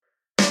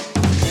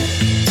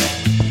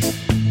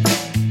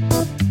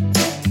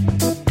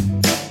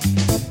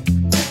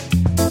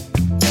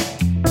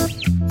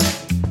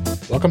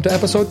Welcome to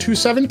episode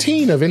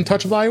 217 of In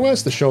Touch with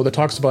iOS, the show that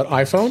talks about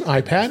iPhone,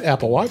 iPad,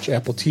 Apple Watch,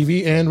 Apple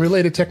TV, and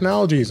related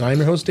technologies. I'm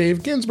your host,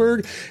 Dave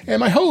Ginsburg,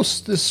 and my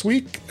guest this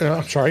week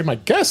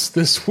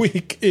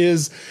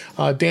is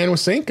Dan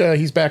Wasink.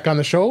 He's back on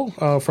the show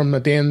from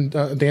Dan's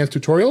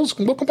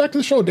Tutorials. Welcome back to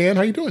the show, Dan.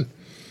 How you doing?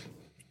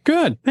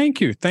 Good.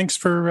 Thank you. Thanks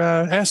for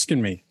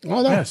asking me.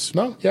 Oh, no. Yes.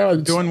 No. Yeah.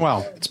 Doing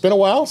well. It's been a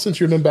while since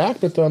you've been back,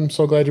 but I'm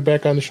so glad you're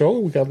back on the show.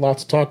 We got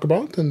lots to talk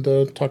about and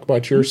talk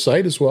about your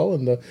site as well.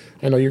 And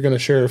I know you're going to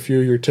share a few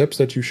of your tips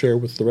that you share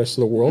with the rest of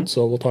the world.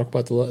 So we'll talk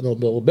about that in a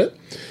little bit.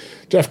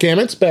 Jeff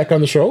Gamet's back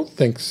on the show.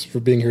 Thanks for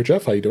being here,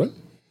 Jeff. How you doing?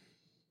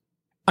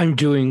 I'm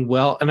doing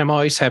well, and I'm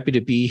always happy to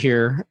be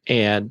here.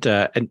 And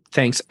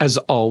thanks, as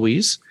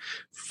always,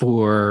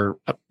 for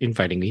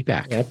inviting me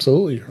back.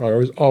 Absolutely.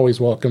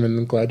 Always welcome, and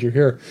I'm glad you're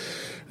here.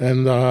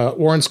 And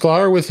Warren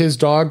Sklar, with his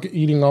dog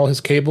eating all his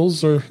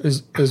cables,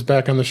 is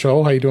back on the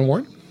show. How you doing,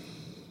 Warren?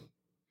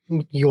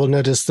 You will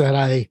notice that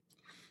I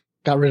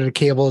got rid of the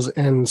cables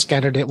and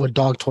scattered it with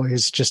dog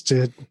toys just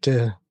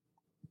to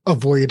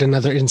avoid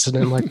another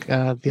incident like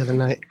the other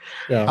night.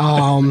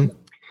 Yeah.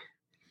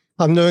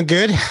 I'm doing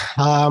good.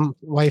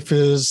 Wife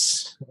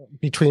is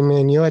between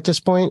me and you at this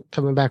point,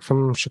 coming back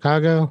from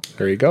Chicago.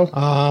 There you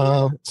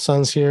go.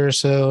 Son's here,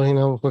 so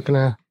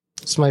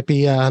this might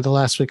be the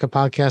last week of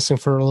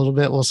podcasting for a little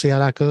bit. We'll see how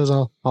that goes.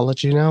 I'll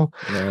let you know.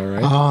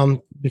 All right.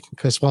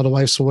 Because while the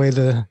wife's away,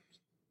 the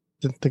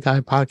guy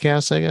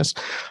podcasts, I guess.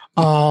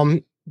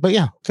 But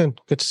yeah,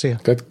 good to see you.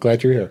 Good,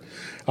 glad you're here.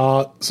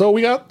 So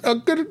we got a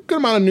good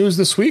amount of news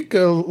this week. A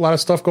lot of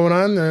stuff going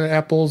on.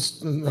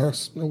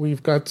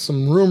 We've got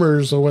some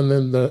rumors of when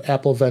the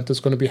Apple event is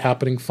going to be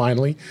happening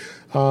finally.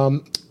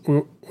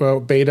 They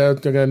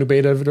got a new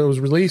beta that was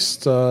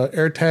released.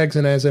 AirTags,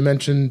 and as I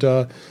mentioned,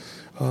 Dan's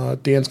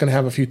going to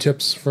have a few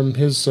tips from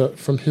his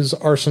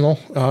arsenal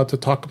to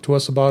talk to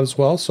us about as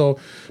well.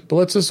 But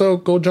let's just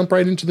go jump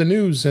right into the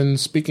news. And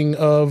speaking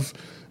of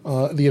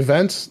the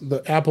event,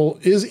 Apple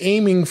is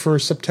aiming for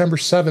September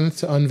 7th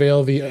to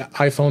unveil the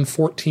iPhone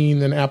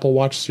 14 and Apple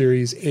Watch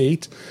Series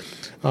 8.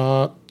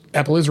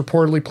 Apple is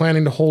reportedly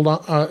planning to hold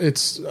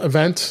its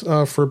event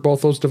for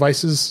both those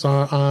devices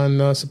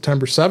on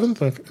September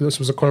 7th. This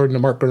was according to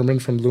Mark Gurman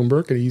from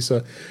Bloomberg, and he's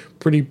a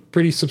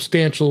pretty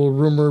substantial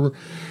rumor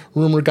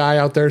guy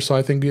out there. So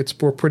I think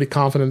we're pretty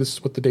confident this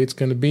is what the date's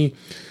going to be.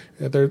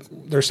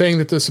 They're saying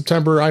that the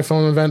September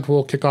iPhone event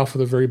will kick off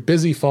with a very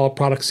busy fall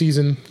product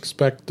season.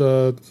 Expect by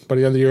the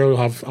end of the year we'll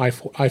have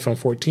iPhone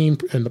 14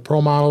 and the Pro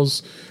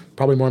models,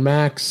 probably more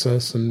Macs,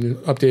 some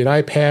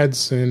updated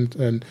iPads,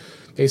 and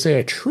they say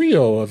a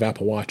trio of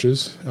Apple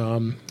Watches.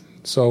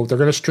 So they're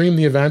going to stream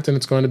the event, and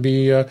it's going to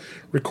be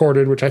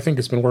recorded, which I think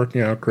has been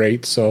working out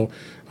great. So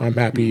I'm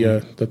happy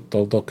that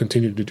they'll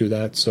continue to do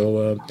that.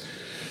 So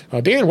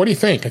Dan, what do you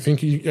think? I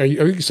think are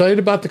you excited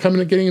about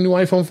getting a new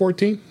iPhone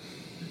 14?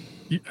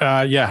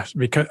 Yeah,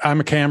 because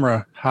I'm a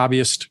camera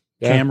hobbyist,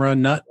 camera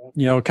nut,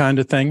 kind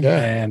of thing. Yeah.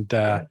 And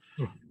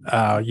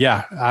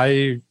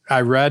I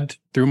read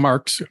through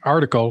Mark's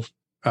article,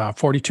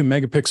 42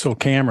 megapixel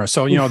camera.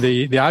 So,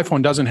 the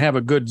iPhone doesn't have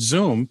a good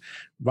zoom.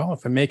 Well,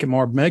 if I make it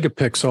more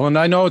megapixel, and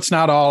I know it's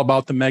not all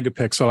about the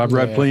megapixel. I've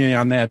read plenty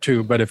on that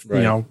too, but if,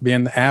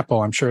 being the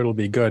Apple, I'm sure it'll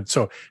be good.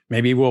 So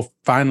maybe we'll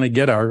finally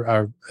get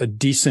a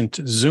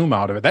decent zoom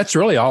out of it. That's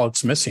really all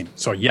it's missing.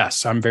 So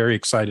yes, I'm very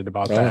excited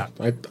about that.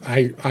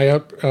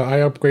 I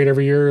upgrade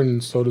every year,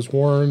 and so does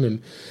Warren and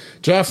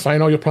Jeff. I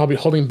know you're probably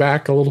holding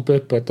back a little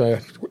bit, but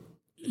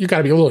you got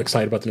to be a little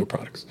excited about the new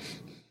products.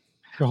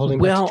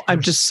 I'm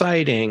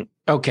deciding.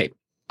 Okay,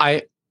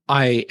 I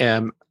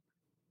am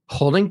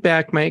holding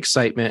back my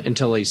excitement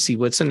until I see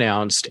what's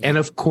announced, and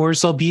of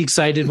course, I'll be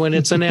excited when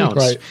it's announced.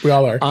 Right, we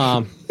all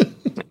are.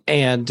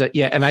 And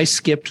I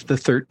skipped the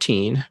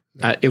 13.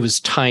 It was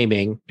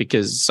timing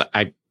because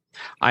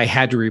I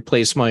had to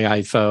replace my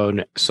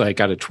iPhone, so I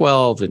got a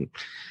 12, and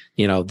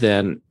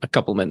then a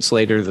couple months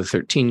later, the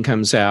 13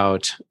 comes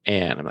out,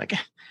 and I'm like,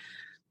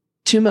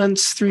 2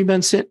 months, 3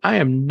 months in, I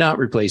am not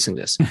replacing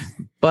this.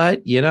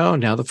 But,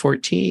 now the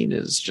 14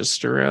 is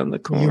just around the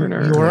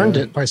corner. You earned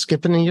it by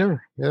skipping a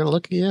year. Yeah,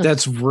 look at you.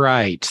 That's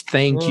right.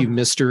 Thank you,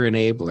 Mr.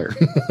 Enabler.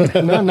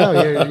 No,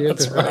 you're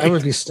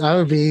right. I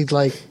would be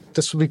like,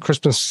 this would be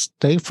Christmas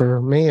Day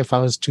for me if I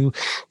was two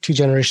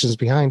generations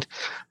behind.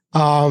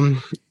 So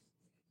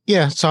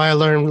I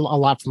learned a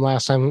lot from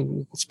last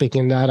time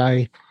speaking that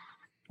I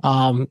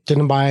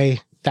didn't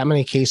buy that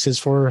many cases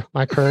for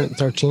my current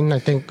 13. I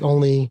think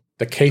only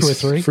the case 2 or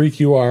 3. Freak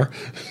you are.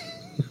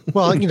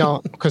 Well,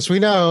 because we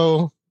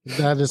know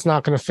that it's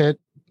not going to fit,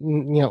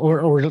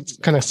 or it's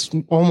kind of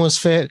almost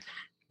fit,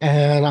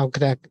 and I'm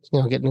going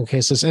to, get new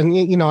cases. And,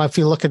 if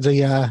you look at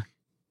the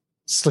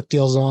slick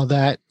deals and all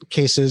that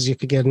cases, you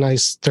could get a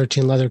nice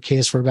 13 leather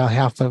case for about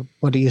half of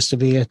what it used to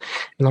be. And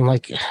I'm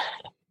like,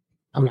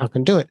 I'm not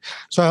going to do it.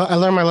 So I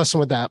learned my lesson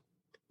with that.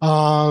 But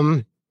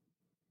I'm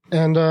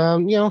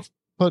going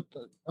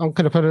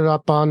to put it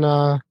up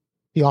on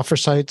the offer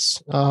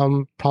sites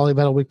probably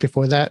about a week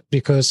before that,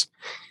 because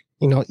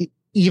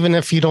even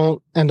if you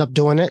don't end up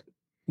doing it,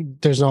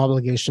 there's no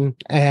obligation.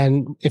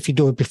 And if you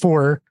do it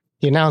before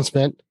the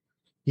announcement,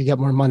 you get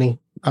more money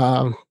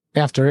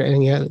after.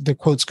 And yeah, the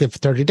quote's good for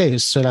 30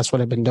 days. So that's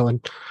what I've been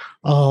doing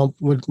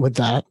with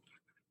that.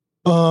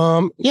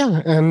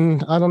 Yeah,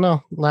 and I don't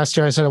know. Last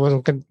year I said I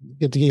wasn't going to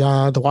get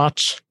the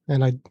watch,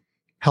 and I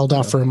held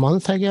out for a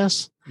month, I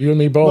guess. You and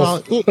me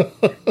both. Well,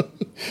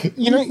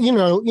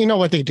 you know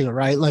what they do,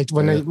 right? Like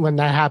when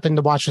that happened,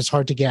 the watch was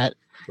hard to get,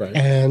 Right.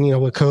 and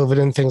with COVID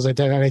and things like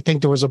that. And I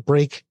think there was a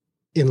break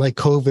in like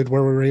COVID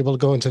where we were able to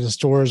go into the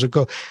stores or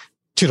go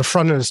to the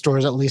front of the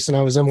stores at least. And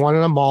I was in one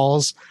of the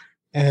malls,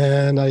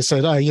 and I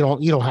said, you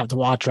don't have the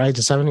watch, right?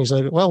 The 7. He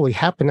said, well, we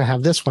happen to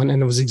have this one,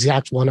 and it was the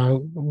exact one I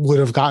would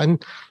have gotten.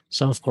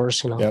 So of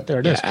course, Yep.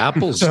 there it is.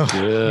 Apple's So-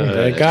 good.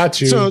 They got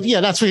you. So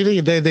yeah, that's what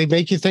they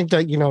make you think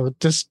that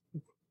this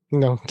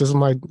this is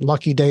my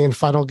lucky day, and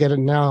if I don't get it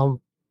now,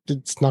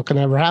 it's not going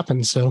to ever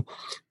happen. So,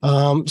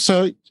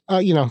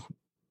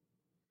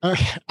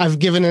 I've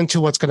given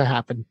into what's going to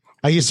happen.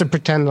 I used to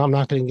pretend I'm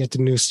not going to get the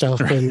new stuff,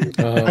 and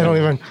I don't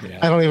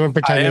even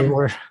pretend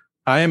anymore.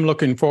 I am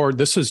looking forward.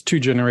 This is 2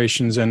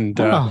 generations, and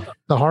The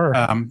horror.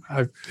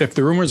 if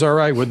the rumors are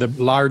right, with the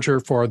larger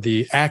for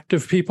the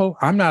active people,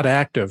 I'm not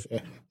active.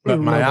 But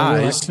my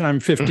eyes, I'm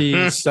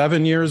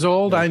 57 years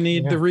old. I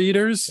need the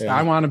readers. Yeah.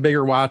 I want a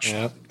bigger watch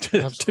Yeah. to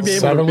be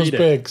able 7 to was read it.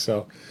 big,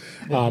 so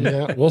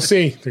we'll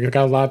see. We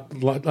got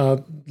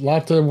a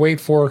lot to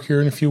wait for here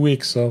in a few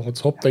weeks. So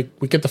let's hope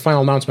we get the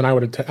final announcement.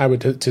 I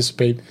would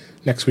anticipate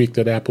next week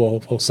that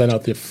Apple will send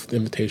out the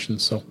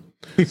invitations. So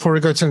Before we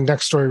go to the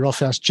next story, real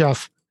fast,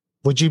 Jeff,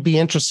 would you be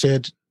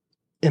interested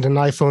in an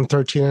iPhone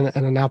 13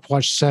 and an Apple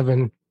Watch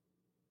 7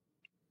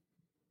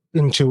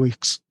 in 2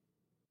 weeks?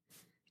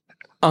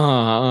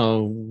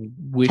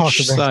 Which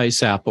Possibly.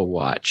 size Apple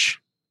Watch?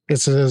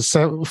 It's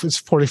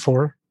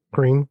 44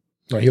 green.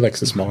 no, he likes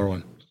the smaller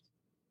one.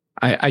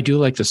 I do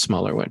like the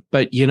smaller one,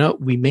 but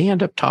we may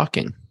end up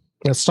talking.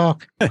 Let's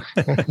talk.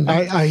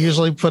 I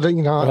usually put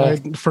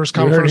it, first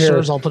come, you heard first here.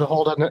 serves. I'll put a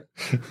hold on it,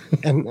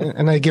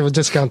 and I give a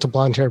discount to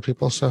blonde hair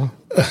people. So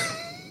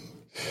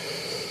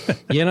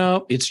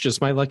It's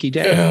just my lucky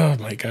day.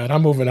 Oh my God,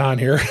 I'm moving on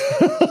here.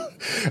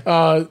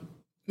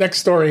 Next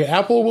story: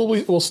 Apple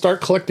will start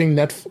collecting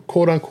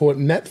quote unquote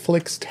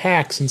Netflix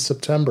tax in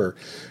September.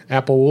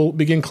 Apple will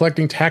begin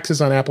collecting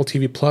taxes on Apple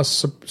TV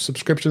Plus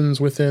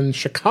subscriptions within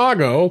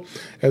Chicago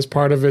as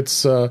part of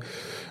its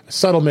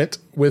settlement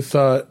with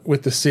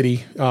the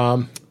city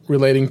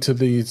relating to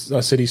the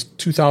city's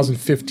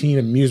 2015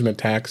 amusement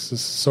tax. This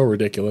is so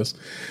ridiculous.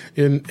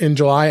 In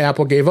July,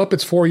 Apple gave up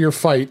its 4-year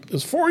fight. It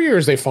was 4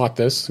 years they fought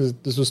this.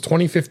 This was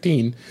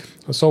 2015.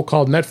 A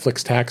so-called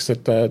Netflix tax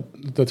that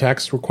the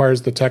tax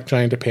requires the tech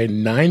giant to pay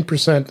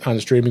 9% on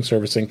streaming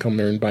service income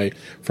earned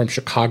from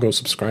Chicago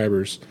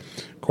subscribers.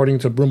 According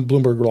to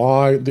Bloomberg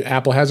Law,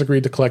 Apple has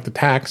agreed to collect the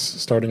tax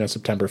starting on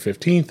September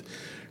 15th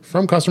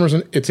from customers.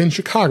 It's in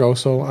Chicago,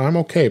 so I'm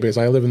okay because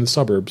I live in the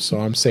suburbs, so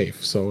I'm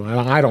safe. So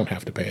I don't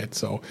have to pay it.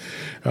 So,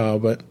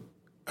 but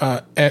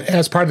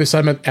as part of the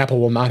settlement, Apple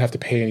will not have to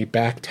pay any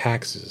back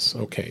taxes.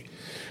 Okay,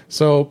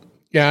 so.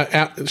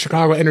 Yeah,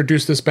 Chicago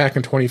introduced this back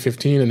in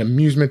 2015, an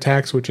amusement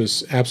tax, which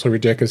is absolutely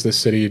ridiculous. This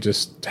city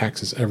just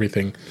taxes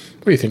everything.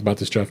 What do you think about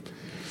this, Jeff?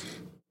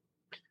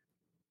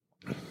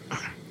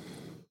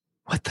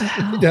 What the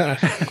hell? Yeah,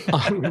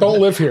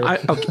 don't live here.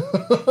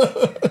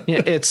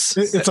 Yeah, it's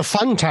a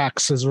fun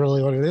tax, is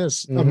really what it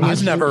is.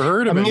 I've never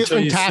heard of it until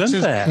amusement you tax said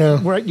is that. No.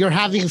 where you're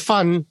having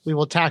fun. We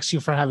will tax you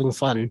for having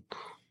fun.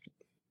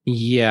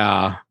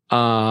 yeah.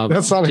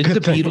 That's not a Did good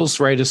the thing. Beatles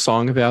write a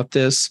song about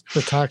this?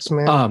 The tax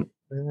man.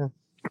 Yeah.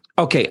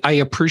 Okay, I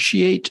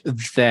appreciate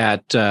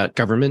that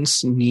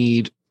governments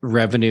need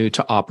revenue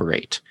to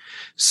operate,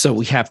 so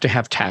we have to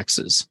have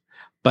taxes.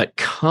 But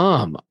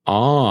come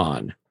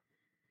on,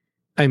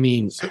 I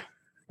mean,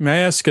 May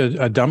I ask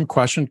a dumb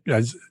question?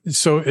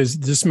 So, does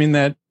this mean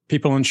that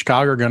people in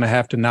Chicago are going to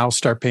have to now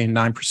start paying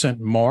 9%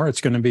 more?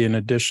 It's going to be an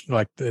addition,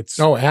 like it's.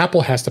 No,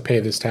 Apple has to pay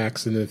this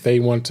tax, and if they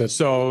want to,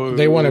 So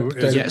they want to.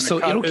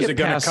 it'll get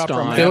passed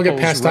on. They'll get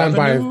Apple's passed on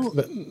by.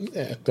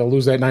 revenue? They'll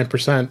lose that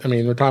 9%. I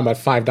mean, we're talking about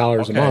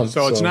 $5 a month.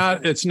 So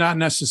it's not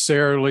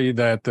necessarily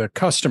that the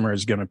customer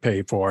is going to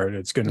pay for it.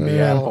 It's going to be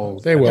Yeah, Apple.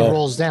 they It will.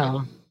 rolls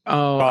down.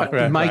 My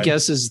Right.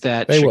 guess is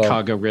that They will.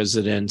 Chicago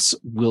residents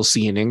will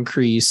see an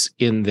increase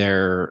in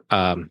their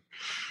in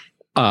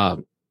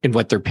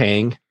what they're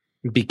paying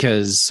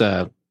because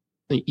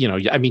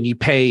you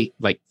pay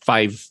like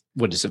 $5,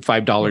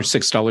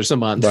 $6 a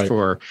month Right.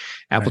 for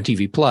Apple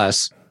TV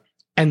Plus,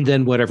 and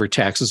then whatever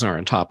taxes are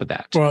on top of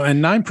that. Well,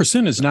 and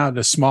 9% is not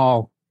a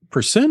small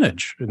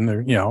percentage, and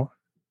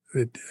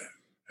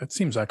it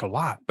seems like a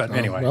lot. But Oh,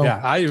 anyway, well,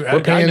 I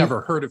paying-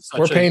 never heard of such.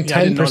 We're paying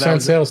I didn't know that 10%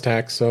 was- sales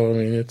tax, so I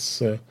mean,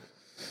 it's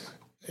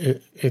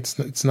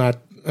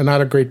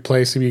not a great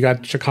place. If you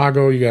got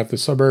Chicago, you have the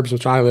suburbs,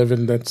 which I live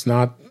in. That's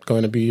not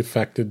going to be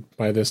affected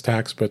by this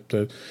tax, but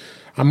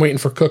I'm waiting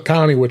for Cook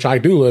County, which I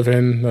do live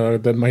in.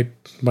 That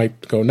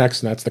might go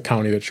next, and that's the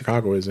county that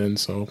Chicago is in.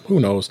 So who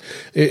knows?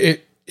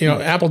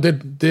 Apple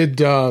did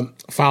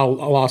file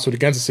a lawsuit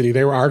against the city.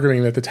 They were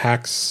arguing that the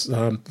tax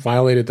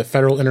violated the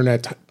Federal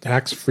Internet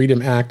Tax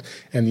Freedom Act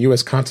and the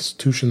U.S.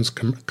 Constitution's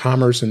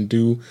commerce and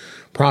due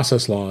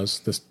process laws.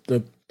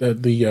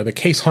 The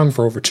case hung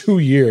for over 2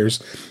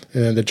 years,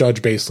 and the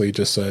judge basically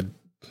just said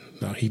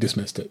no, he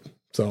dismissed it.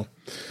 So,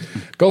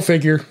 go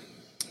figure.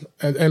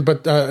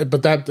 But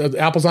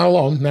Apple's not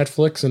alone.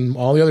 Netflix and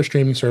all the other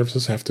streaming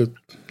services have to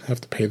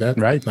pay that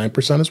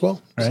 9% as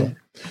well. Right. So.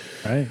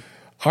 Right.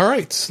 All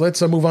right,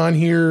 let's move on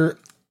here.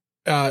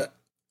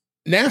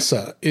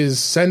 NASA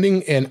is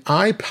sending an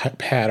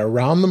iPad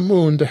around the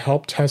moon to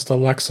help test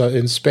Alexa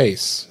in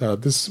space.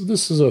 This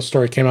is a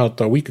story that came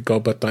out a week ago,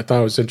 but I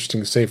thought it was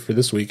interesting to say for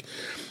this week.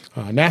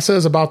 NASA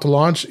is about to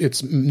launch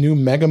its new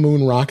Mega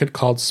Moon rocket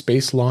called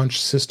Space Launch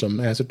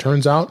System. As it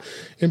turns out,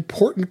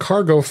 important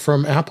cargo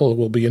from Apple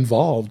will be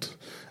involved.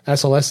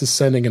 SLS is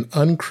sending an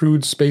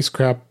uncrewed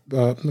spacecraft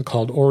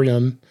called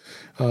Orion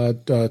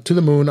to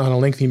the moon on a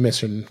lengthy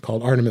mission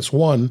called Artemis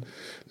 1.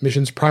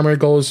 Mission's primary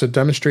goal is to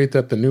demonstrate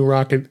that the new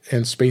rocket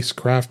and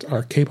spacecraft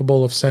are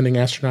capable of sending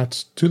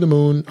astronauts to the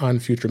moon on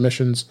future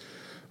missions.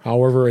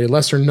 However, a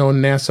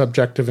lesser-known NASA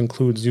objective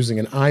includes using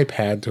an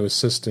iPad to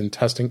assist in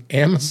testing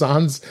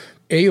Amazon's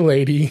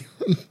A-Lady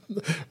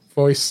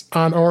voice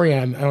on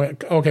Orion.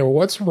 Okay, well,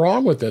 what's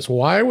wrong with this?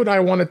 Why would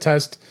I want to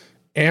test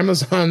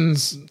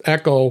Amazon's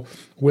Echo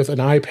with an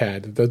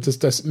iPad? That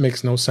just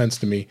makes no sense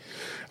to me.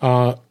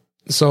 And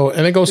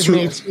it goes through.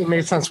 It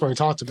made sense when we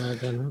talked about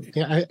it. Then,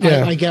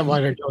 I get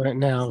why they're doing it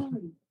now.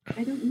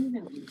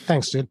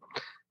 Thanks, dude.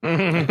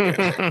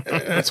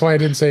 That's why I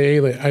didn't say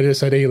A-Lady. I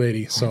just said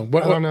A-Lady. So, I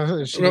don't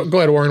know. Go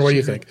ahead, Warren. What do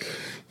you think?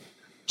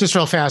 Just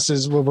real fast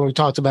is when we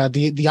talked about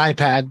the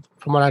iPad.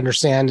 From what I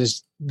understand,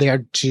 is there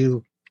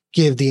to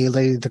give the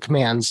A-Lady the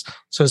commands.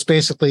 So it's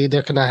basically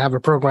they're going to have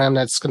a program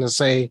that's going to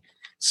say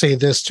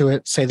this to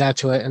it, say that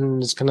to it,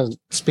 and it's going to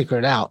speak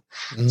it out.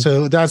 Mm-hmm.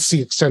 So that's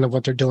the extent of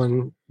what they're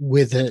doing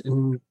with it.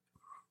 And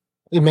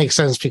it makes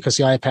sense because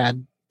the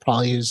iPad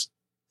probably is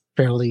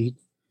fairly,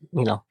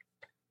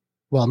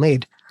 well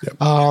made. Yep.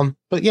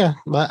 But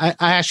I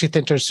actually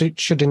think they're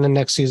shooting the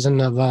next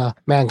season of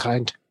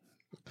Mankind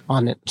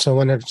on it. So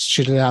when they're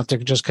shooting it out, they're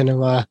just going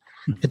to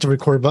hit the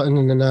record button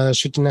and then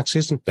shoot the next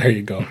season. There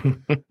you go.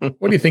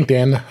 What do you think,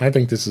 Dan? I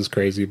think this is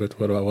crazy, but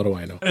what do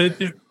I know?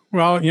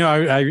 Well,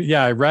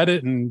 I read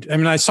it,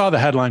 and I saw the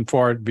headline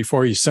for it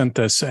before you sent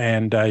this,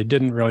 and I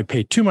didn't really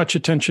pay too much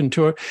attention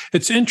to it.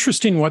 It's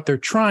interesting what they're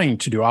trying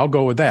to do. I'll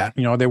go with that.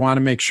 They want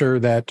to make sure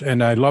that,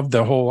 and I love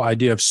the whole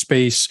idea of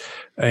space,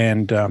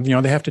 and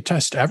they have to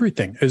test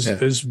everything.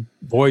 Is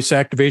voice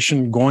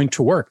activation going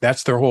to work?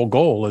 That's their whole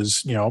goal.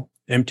 Is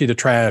empty the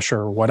trash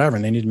or whatever,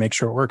 and they need to make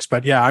sure it works.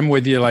 But yeah, I'm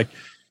with you. Like,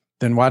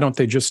 then why don't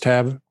they just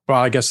have?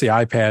 Well, I guess the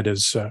iPad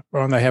is.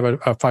 They have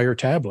a Fire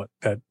tablet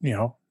that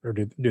Or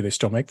do they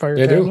still make Fire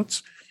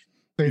tablets?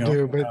 They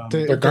do, but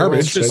they're garbage.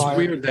 It's just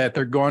weird that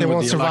they're going. They with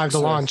won't the survive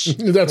Alexa.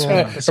 the launch. That's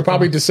right. They'll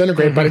probably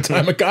disintegrate by the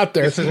time it got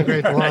there.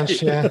 Disintegrate the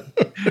launch. Yeah.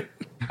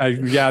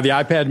 The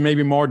iPad may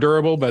be more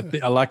durable, but the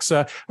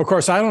Alexa, of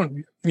course, I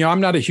don't.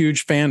 I'm not a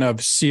huge fan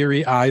of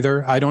Siri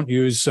either. I don't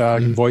use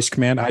voice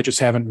command. I just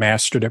haven't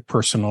mastered it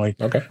personally.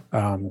 Okay.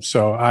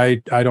 So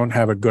I don't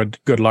have a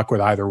good luck with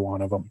either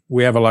one of them.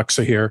 We have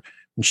Alexa here,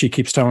 and she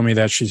keeps telling me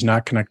that she's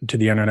not connected to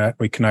the internet.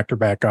 We connect her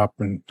back up,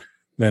 and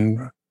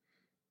then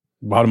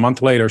about a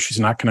month later, she's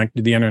not connected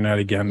to the internet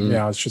again.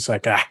 It's just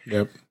like,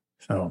 Yep.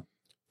 So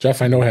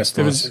Jeff, I know has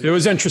thoughts. It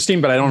was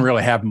interesting, but I don't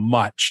really have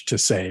much to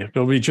say.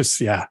 It'll be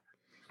just,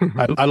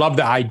 I love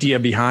the idea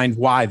behind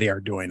why they are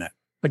doing it.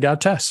 They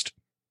got to test.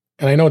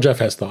 And I know Jeff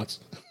has thoughts.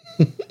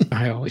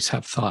 I always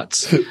have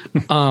thoughts.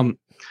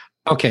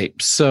 Okay.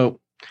 So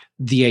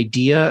the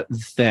idea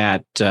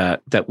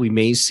that we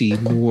may see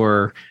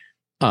more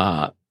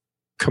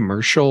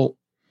commercial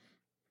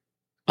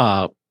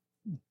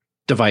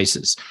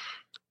devices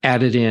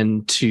added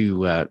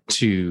into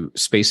to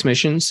space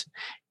missions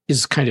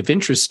is kind of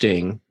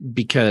interesting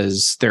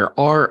because there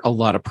are a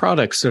lot of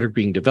products that are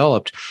being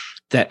developed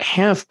that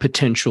have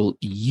potential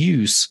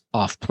use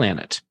off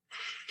planet.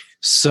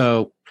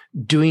 So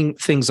doing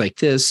things like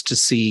this to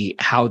see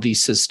how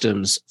these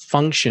systems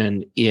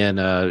function in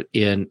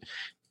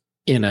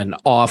an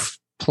off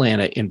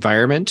planet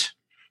environment,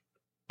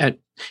 and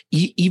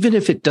even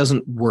if it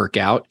doesn't work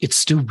out, it's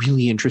still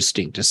really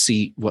interesting to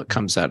see what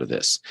comes out of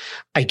this.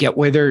 I get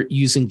why they're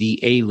using the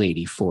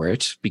A-Lady for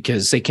it,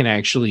 because they can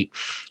actually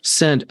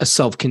send a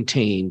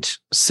self-contained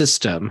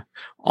system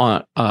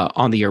on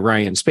the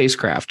Orion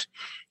spacecraft.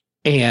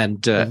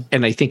 And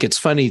I think it's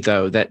funny,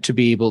 though, that to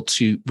be able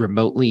to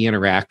remotely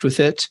interact with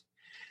it,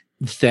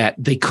 that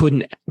they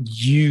couldn't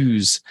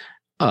use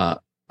an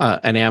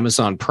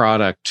Amazon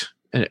product,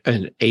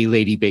 an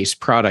A-Lady based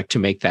product to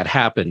make that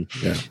happen.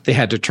 Yeah. They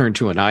had to turn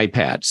to an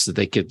iPad so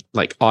they could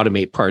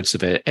automate parts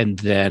of it and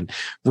then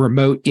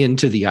remote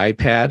into the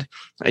iPad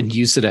and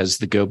use it as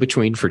the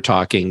go-between for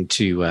talking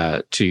to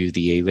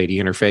the A-Lady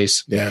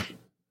interface. Yeah.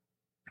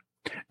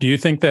 Do you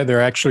think that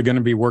they're actually going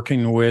to be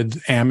working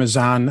with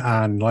Amazon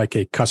on like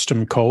a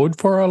custom code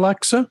for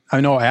Alexa?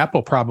 I know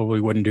Apple probably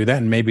wouldn't do that,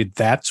 and maybe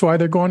that's why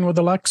they're going with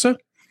Alexa.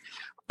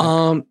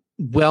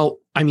 Well,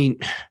 I mean,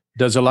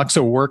 does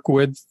Alexa work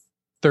with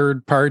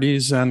third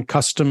parties on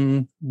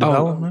custom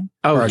development?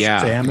 Oh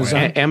yeah,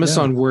 Amazon.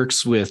 Amazon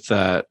works with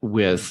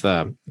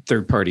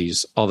third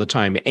parties all the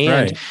time,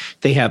 and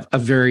they have a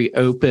very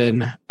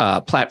open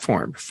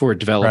platform for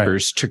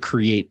developers to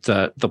create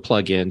the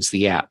plugins,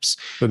 the apps.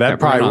 So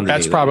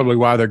that's probably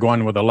why they're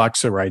going with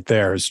Alexa right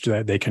there, is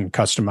that they can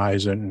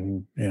customize it.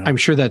 And I'm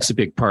sure that's a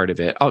big part of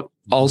it.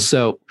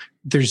 Also,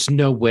 there's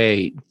no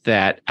way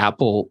that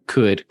Apple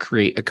could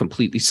create a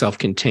completely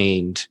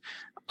self-contained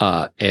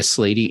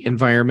S-Lady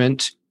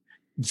environment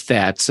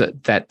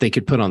that they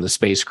could put on the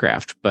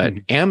spacecraft. But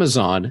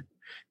Amazon,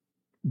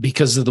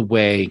 because of the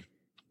way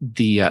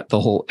the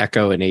whole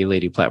Echo and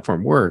A-Lady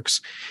platform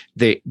works,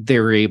 they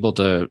were able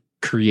to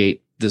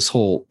create this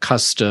whole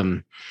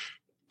custom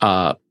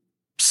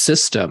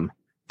system,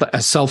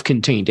 a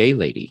self-contained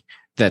A-Lady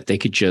that they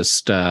could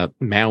just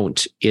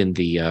mount in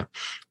the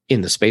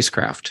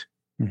spacecraft.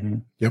 Mm-hmm.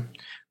 Yep.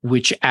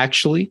 Which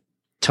actually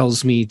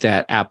tells me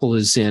that Apple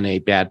is in a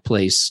bad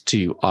place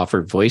to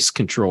offer voice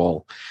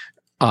control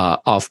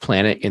off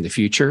planet in the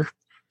future,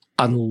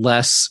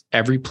 unless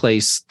every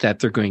place that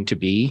they're going to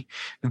be,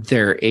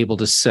 they're able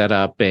to set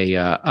up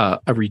a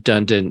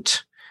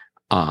redundant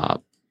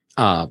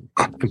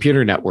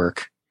computer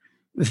network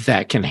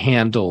that can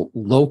handle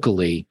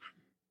locally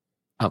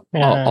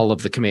all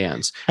of the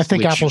commands. I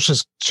think Apple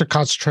should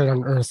concentrate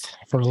on Earth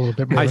for a little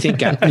bit more. I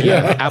think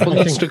Apple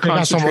needs to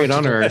concentrate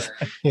on Earth.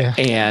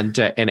 And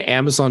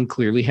Amazon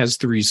clearly has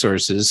the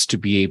resources to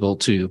be able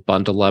to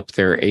bundle up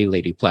their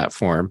A-Lady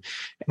platform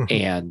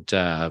and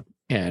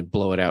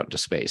blow it out into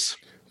space.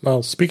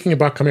 Well, speaking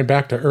about coming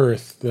back to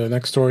Earth, the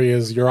next story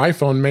is your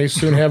iPhone may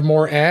soon have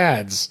more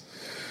ads,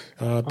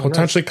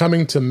 potentially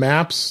coming to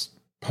Maps,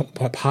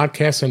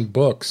 podcasts, and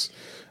books.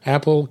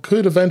 Apple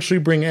could eventually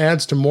bring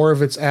ads to more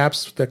of its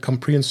apps that come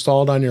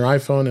pre-installed on your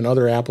iPhone and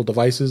other Apple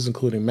devices,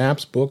 including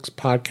Maps, books,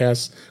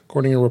 podcasts,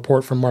 according to a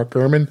report from Mark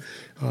Gurman.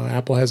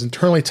 Apple has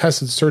internally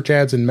tested search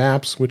ads in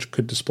Maps, which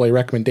could display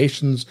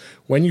recommendations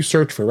when you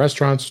search for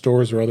restaurants,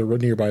 stores, or other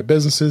nearby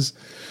businesses.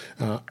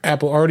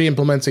 Apple already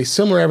implements a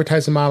similar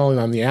advertising model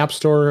on the App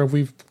Store,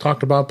 we've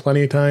talked about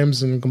plenty of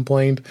times and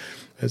complained,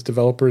 as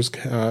developers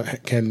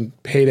can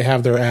pay to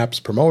have their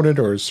apps promoted,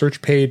 or a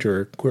search page,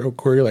 or a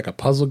query like a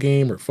puzzle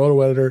game or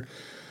photo editor.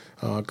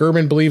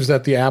 Gurman believes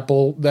that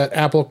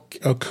Apple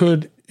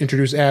could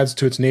introduce ads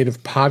to its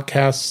native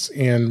podcasts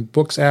and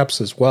books apps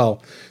as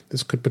well.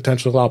 This could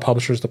potentially allow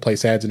publishers to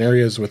place ads in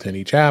areas within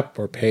each app,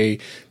 or pay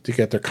to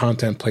get their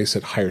content placed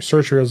at higher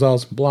search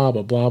results. Blah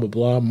blah blah blah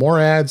blah. More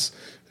ads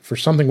for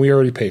something we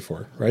already pay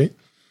for, right?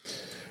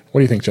 What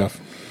do you think,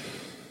 Jeff?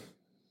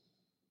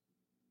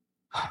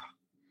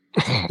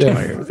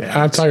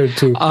 I'm tired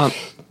too. I'm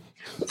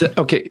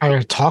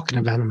talking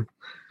about them.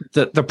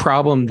 The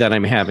problem that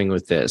I'm having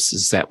with this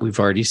is that we've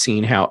already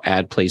seen how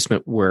ad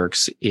placement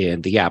works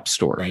in the App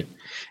Store. Right.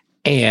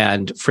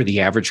 And for the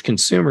average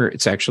consumer,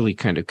 it's actually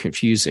kind of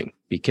confusing,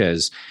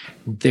 because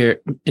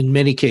in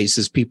many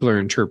cases, people are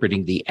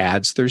interpreting the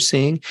ads they're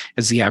seeing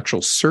as the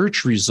actual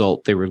search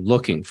result they were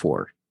looking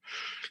for.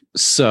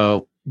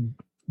 So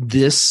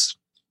this,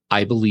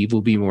 I believe,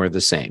 will be more of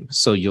the same.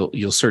 So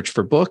you'll search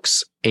for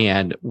books,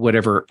 and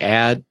whatever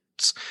ads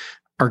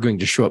are going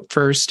to show up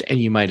first, and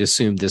you might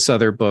assume this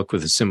other book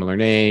with a similar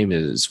name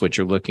is what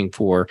you're looking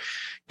for.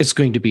 It's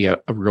going to be a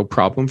real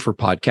problem for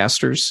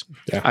podcasters.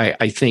 Yeah.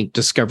 I think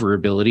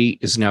discoverability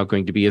is now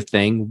going to be a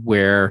thing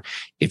where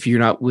if you're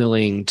not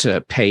willing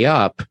to pay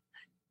up,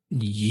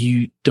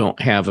 you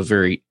don't have a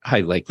very high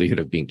likelihood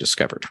of being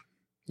discovered.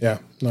 Yeah,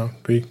 no,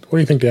 agree. What do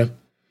you think, Dan?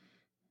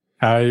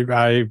 I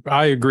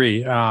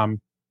agree.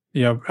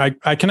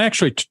 I can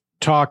actually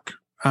talk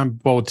on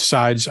both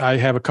sides. I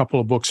have a couple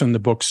of books in the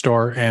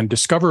bookstore, and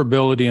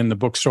discoverability in the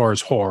bookstore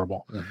is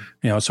horrible.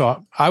 Mm-hmm.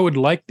 So I would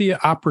like the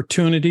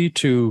opportunity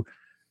to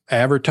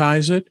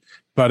advertise it,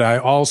 but I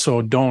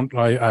also don't.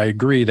 I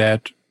agree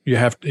that you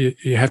have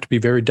to be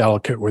very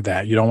delicate with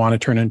that. You don't want to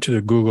turn into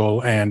the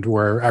Google and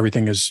where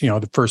everything is,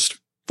 the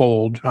first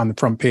fold on the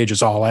front page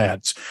is all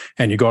ads,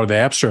 and you go to the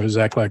App Store,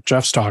 exactly like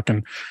Jeff's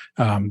talking.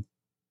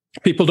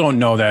 People don't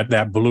know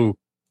that blue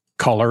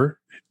color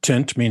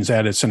tint means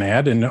that it's an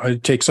ad, and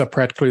it takes up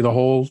practically the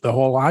whole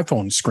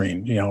iPhone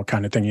screen,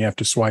 kind of thing. You have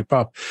to swipe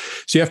up.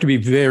 So you have to be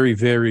very,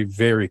 very,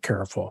 very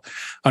careful.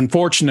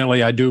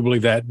 Unfortunately, I do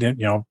believe that,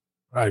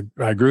 I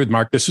agree with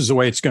Mark. This is the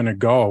way it's going to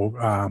go.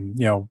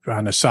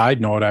 On a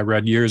side note, I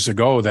read years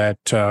ago that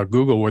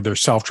Google, with their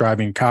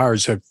self-driving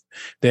cars, have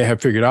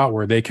figured out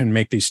where they can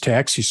make these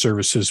taxi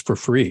services for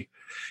free,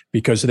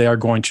 because they are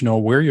going to know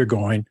where you're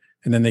going,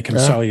 and then they can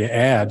sell you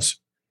ads,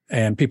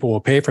 and people will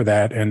pay for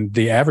that, and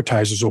the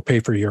advertisers will pay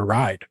for your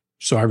ride.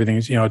 So everything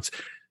is, it's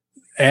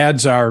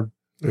ads are.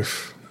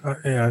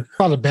 Not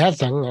a bad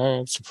thing.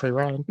 It's a free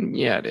ride.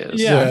 Yeah, it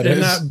is. Yeah, it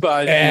is.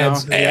 But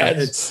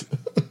ads.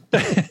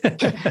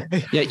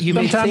 Yeah,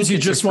 sometimes you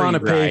just want to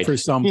pay for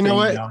something. You know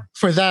what?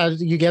 For that,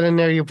 you get in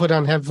there, you put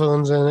on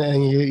headphones,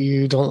 and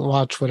you don't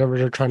watch whatever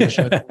they're trying to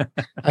show.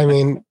 I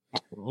mean,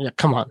 yeah,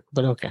 come on,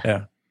 but okay.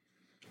 Yeah.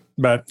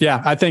 But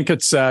yeah, I think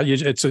it's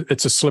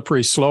a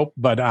slippery slope.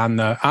 But on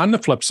the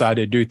flip side,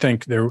 I do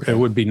think it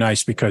would be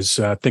nice because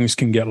things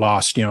can get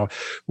lost. You know,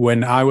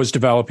 when I was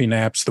developing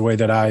apps, the way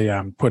that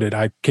I put it,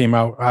 I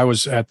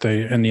was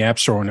in the App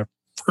Store when it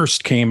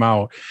first came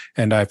out,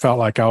 and I felt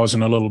like I was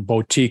in a little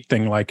boutique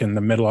thing, like in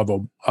the middle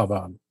of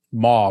a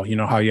mall. You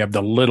know how you have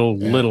the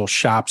little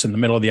shops in the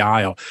middle of the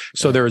aisle.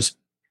 So there's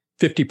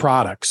 50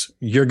 products,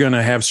 you're going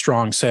to have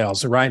strong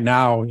sales. Right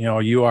now, you know,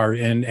 you are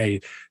in a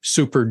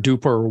super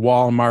duper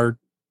Walmart,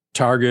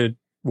 Target,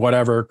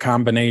 whatever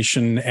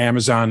combination,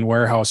 Amazon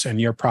warehouse, and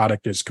your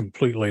product is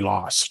completely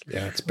lost.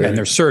 Yeah, it's and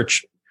their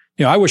search,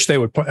 you know, I wish they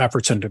would put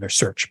efforts into their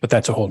search, but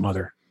that's a whole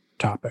nother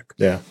topic.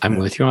 Yeah. I'm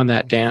with you on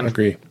that, Dan. I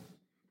agree.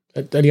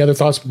 Any other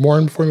thoughts,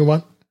 Warren, before we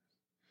move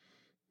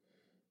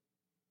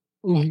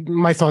on?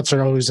 My thoughts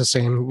are always the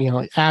same. You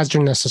know, ads are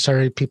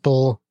necessary.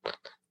 People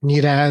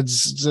need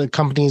ads, the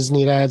companies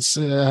need ads,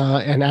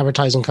 and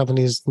advertising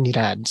companies need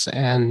ads.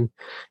 And,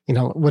 you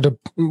know, would a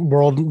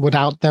world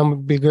without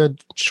them be good?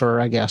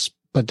 Sure, I guess.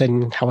 But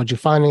then how would you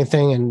find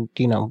anything? And,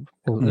 you know,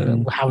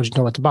 how would you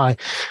know what to buy?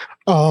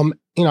 You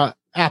know,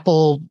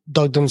 Apple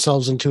dug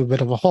themselves into a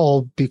bit of a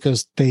hole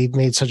because they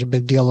made such a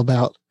big deal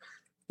about,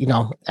 you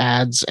know,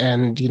 ads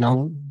and, you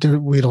know,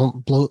 we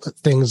don't blow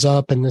things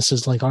up and this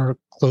is like our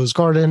closed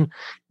garden.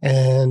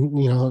 And,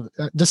 you know,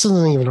 this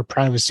isn't even a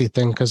privacy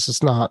thing because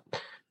it's not.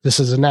 This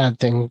is an ad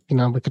thing, you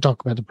know, we could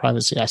talk about the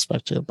privacy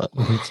aspect too, but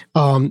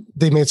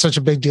they made such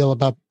a big deal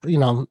about, you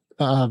know,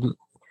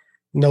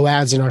 no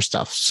ads in our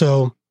stuff.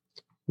 So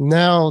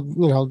now,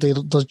 you know, they're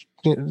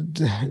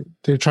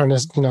trying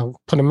to, you know,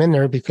 put them in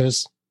there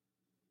because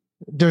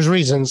there's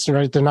reasons,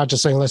 right? They're not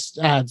just saying, let's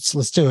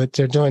do it.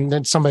 They're doing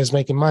that. Somebody's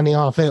making money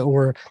off it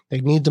or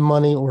they need the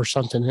money or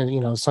something, and,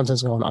 you know,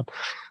 something's going on.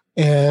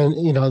 And,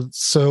 you know,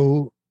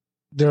 so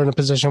they're in a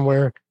position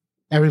where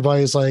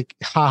everybody's like,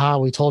 haha,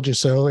 we told you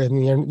so.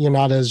 And you're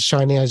not as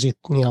shiny as you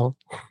know,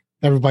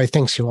 everybody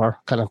thinks you are,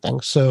 kind of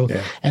thing. So,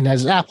 And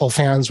as Apple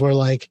fans, we're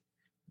like,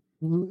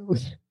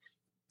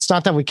 it's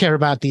not that we care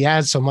about the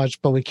ads so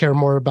much, but we care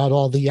more about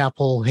all the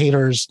Apple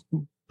haters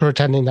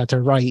pretending that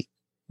they're right,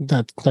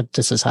 that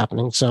this is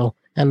happening. So,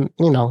 and,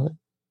 you know,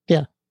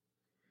 yeah,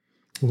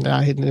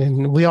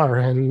 and we are,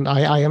 and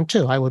I am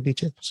too. I would be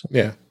too. So.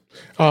 Yeah.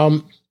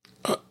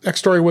 Next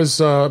story was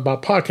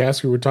about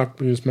podcasts. We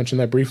just mentioned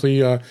that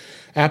briefly.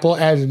 Apple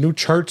added new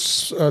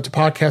charts to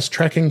podcast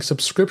tracking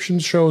subscription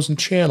shows and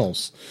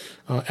channels.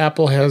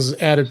 Apple has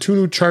added 2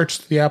 new charts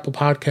to the Apple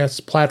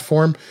Podcasts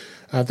platform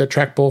that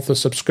track both the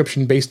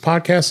subscription-based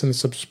podcasts and the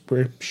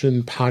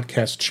subscription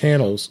podcast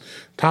channels.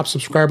 Top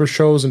subscriber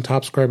shows and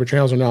top subscriber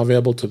channels are now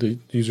available to the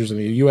users in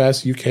the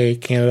US, UK,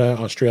 Canada,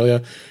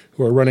 Australia,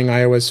 who are running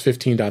iOS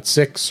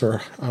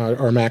 15.6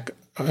 or Mac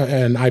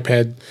and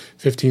iPad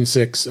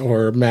 15.6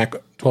 or Mac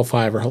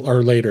 12.5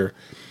 or later.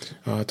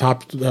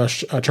 Top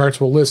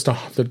charts will list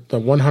the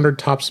 100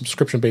 top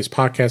subscription-based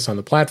podcasts on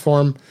the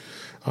platform.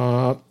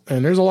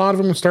 And there's a lot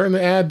of them starting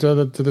to add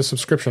to the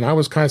subscription. I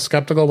was kind of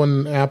skeptical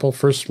when Apple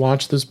first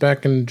launched this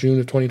back in June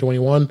of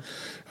 2021,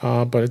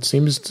 but it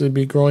seems to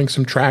be growing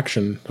some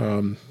traction.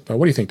 What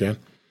do you think, Dan?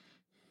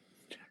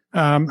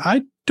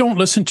 I don't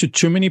listen to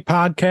too many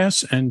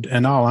podcasts, and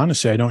in all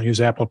honesty, I don't use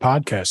Apple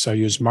Podcasts. I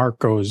use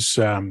Marco's,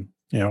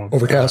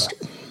 Overcast.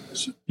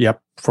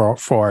 Yep,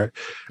 for it.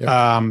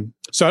 Yep.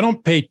 So I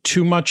don't pay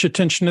too much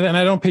attention to that, and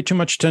I don't pay too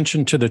much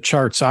attention to the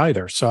charts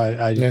either. So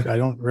I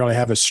don't really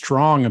have a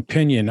strong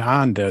opinion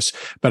on this,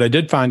 but I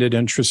did find it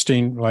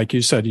interesting. Like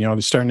you said, you know,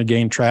 they're starting to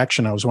gain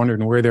traction. I was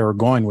wondering where they were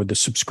going with the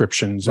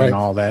subscriptions and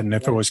all that, and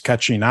if it was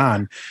catching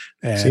on.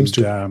 And seems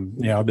to.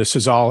 You know, this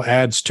is all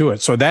adds to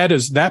it. So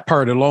that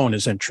part alone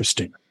is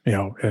interesting. You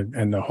know,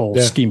 in the whole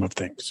scheme of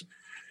things.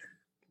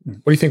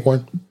 What do you think,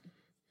 Warren?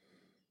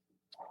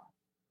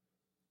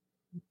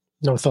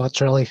 No thoughts,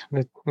 really.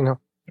 You know,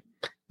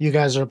 you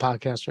guys are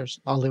podcasters.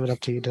 I'll leave it up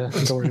to you to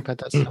worry about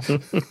that stuff.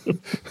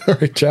 All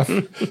right, Jeff.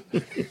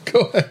 Go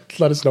ahead.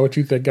 Let us know what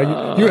you think. You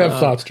have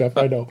thoughts, Jeff.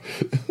 I know.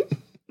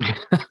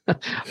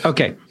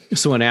 Okay.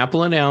 So when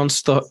Apple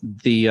announced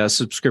the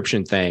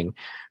subscription thing,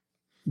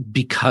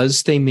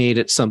 because they made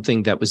it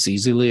something that was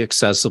easily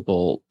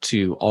accessible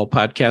to all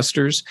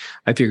podcasters,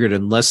 I figured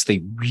unless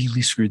they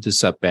really screwed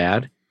this up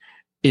bad,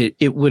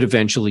 it would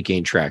eventually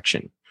gain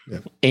traction. Yeah.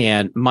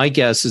 And my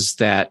guess is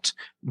that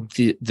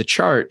the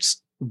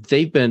charts,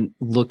 they've been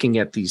looking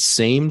at these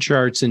same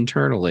charts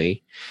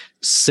internally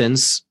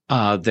since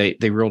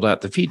they rolled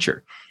out the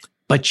feature.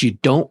 But you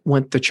don't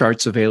want the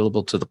charts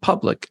available to the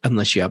public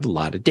unless you have a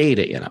lot of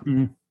data in them.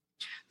 Mm.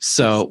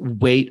 So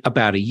wait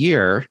about a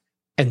year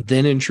and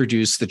then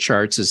introduce the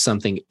charts as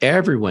something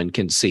everyone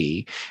can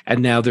see.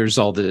 And now there's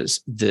all this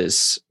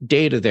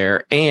data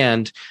there.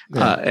 And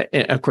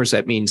of course,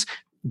 that means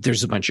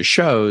there's a bunch of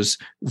shows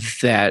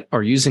that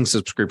are using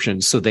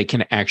subscriptions so they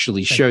can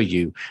actually show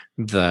you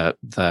the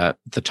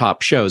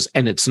top shows.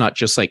 And it's not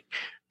just like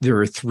there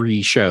are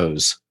 3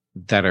 shows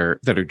that are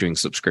doing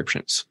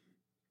subscriptions.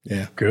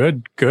 Yeah.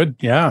 Good.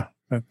 Yeah.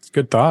 That's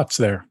good thoughts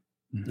there.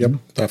 Yep,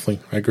 definitely.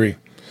 I agree.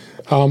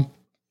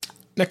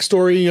 Next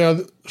story,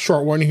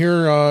 short one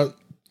here.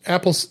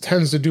 Apple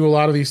tends to do a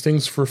lot of these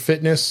things for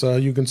fitness.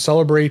 You can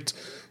celebrate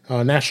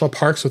national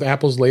parks with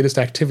Apple's latest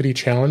activity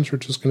challenge,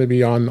 which is going to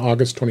be on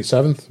August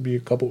 27th.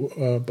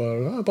 It'll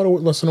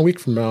be less than a week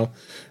from now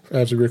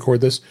as we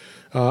record this.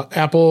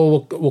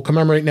 Apple will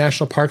commemorate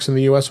national parks in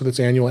the U.S. with its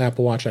annual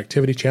Apple Watch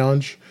Activity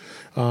Challenge.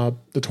 The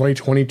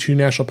 2022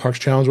 National Parks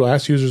Challenge will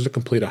ask users to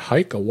complete a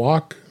hike, a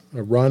walk,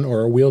 a run,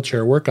 or a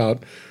wheelchair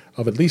workout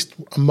of at least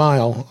a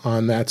mile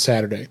on that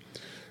Saturday.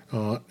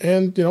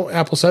 And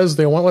Apple says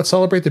let's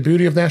celebrate the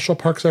beauty of national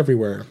parks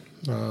everywhere.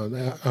 On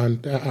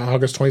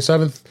August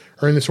 27th,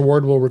 Earn This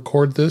Award will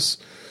record this,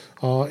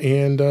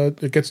 and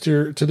it gets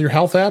to your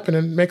health app, and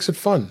it makes it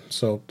fun.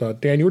 So,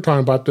 Dan, you were talking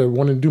about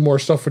wanting to do more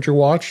stuff with your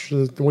watch.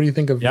 What do you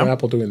think of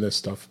Apple doing this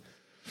stuff?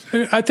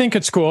 I think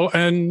it's cool,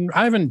 and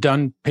I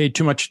haven't paid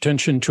too much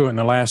attention to it in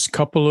the last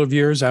couple of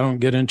years. I don't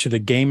get into the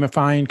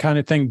gamifying kind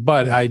of thing,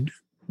 but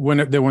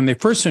when they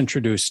first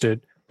introduced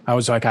it, I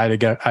was like, I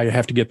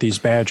have to get these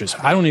badges.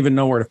 I don't even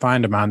know where to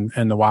find them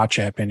in the watch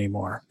app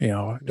anymore.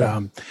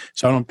 So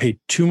I don't pay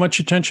too much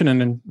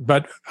attention.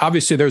 But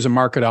obviously there's a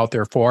market out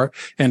there for it,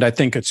 and I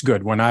think it's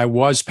good. When I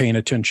was paying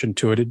attention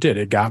to it,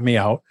 it got me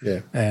out.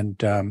 Yeah. And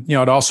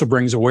it also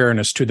brings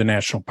awareness to the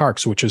national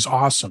parks, which is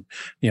awesome.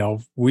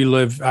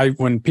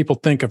 When people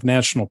think of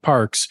national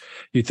parks,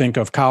 you think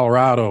of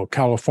Colorado,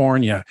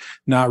 California,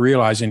 not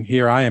realizing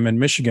here I am in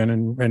Michigan,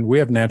 and we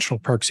have national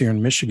parks here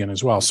in Michigan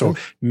as well. So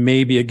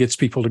maybe it gets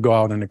people to go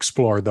out and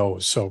explore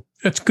those. So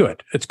it's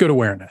good. It's good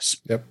awareness.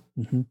 Yep.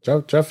 Mm-hmm.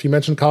 Jeff, you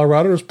mentioned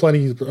Colorado. There's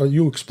plenty.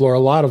 You explore a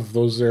lot of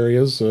those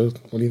areas.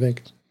 What do you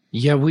think?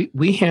 Yeah,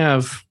 we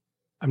have,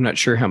 I'm not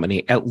sure how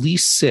many, at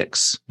least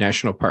 6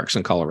 national parks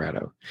in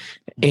Colorado.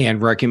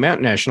 And Rocky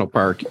Mountain National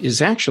Park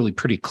is actually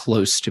pretty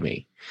close to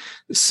me.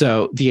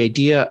 So the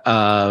idea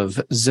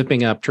of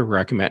zipping up to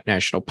Rocky Mountain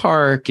National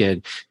Park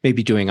and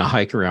maybe doing a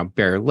hike around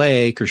Bear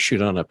Lake or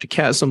shoot on up to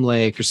Chasm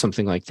Lake or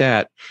something like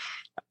that,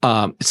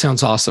 it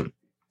sounds awesome.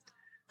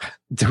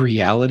 The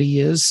reality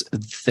is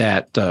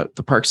that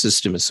the park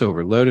system is so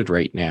overloaded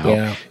right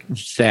now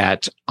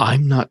that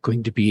I'm not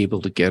going to be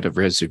able to get a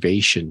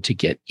reservation to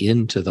get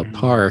into the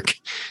park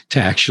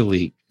to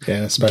actually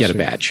get a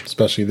badge.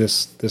 Especially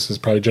this is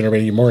probably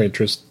generating more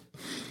interest.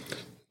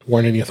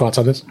 Warren, any thoughts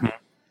on this?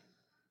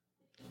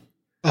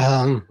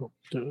 I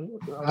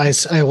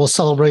will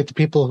celebrate the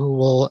people who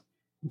will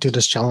do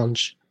this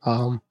challenge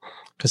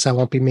because that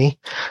won't be me,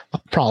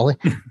 probably.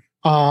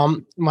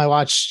 My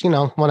watch,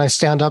 when I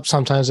stand up,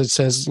 sometimes it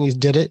says you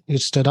did it, you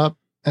stood up,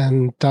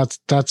 and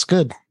that's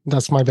good.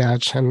 That's my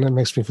badge, and it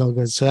makes me feel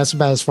good. So that's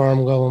about as far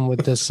I'm going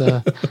with this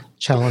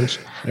challenge.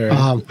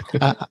 Right.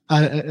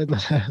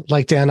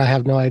 Like Dan, I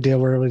have no idea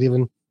where it would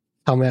even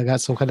tell me I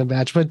got some kind of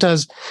badge, but it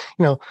does.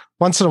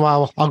 Once in a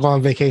while, I'll go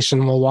on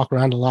vacation. We'll walk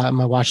around a lot, and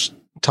my watch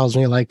tells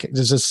me like,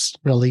 "Is this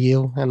really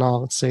you?" And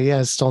I'll say, "Yeah,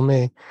 it's still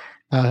me."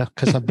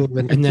 Because I'm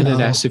moving. And then it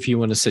asks if you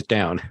want to sit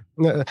down.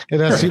 It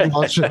asks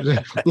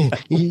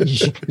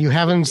you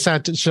haven't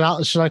sat. Should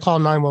I call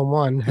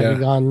 911? Have you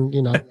gone?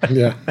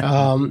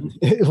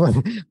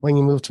 When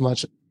you move too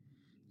much.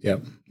 Yeah.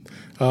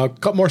 A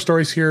couple more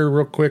stories here,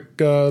 real quick.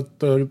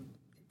 The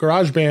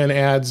GarageBand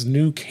adds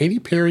new Katy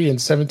Perry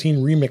and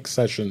 17 remix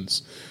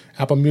sessions.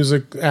 Apple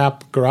Music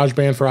app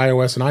GarageBand for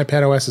iOS and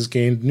iPadOS has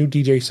gained new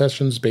DJ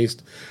sessions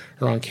based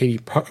around Katy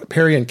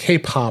Perry and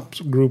K-pop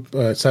group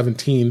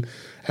 17.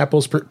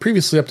 Apple's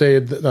previously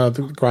updated the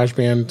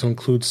GarageBand to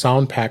include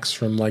sound packs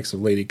from likes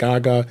of Lady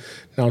Gaga.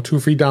 Now, 2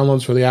 free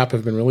downloads for the app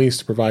have been released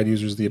to provide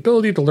users the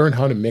ability to learn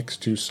how to mix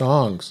 2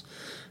 songs.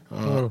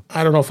 I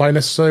don't know if I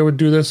necessarily would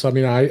do this. I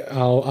mean,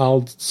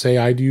 I'll say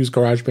I'd use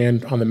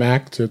GarageBand on the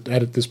Mac to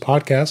edit this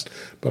podcast,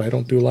 but I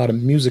don't do a lot of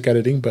music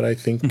editing. But I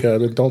think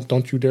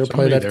don't you dare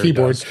play that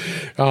keyboard.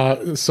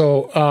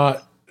 So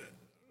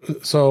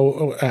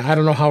I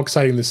don't know how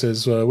exciting this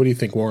is. What do you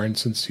think, Warren?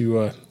 Since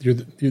you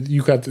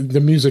got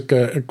the music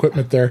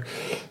equipment there.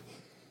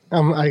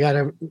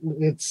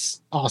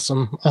 It's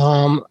awesome.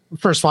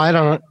 First of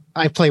all,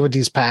 I play with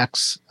these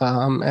packs,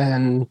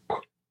 and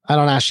I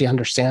don't actually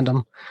understand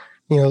them.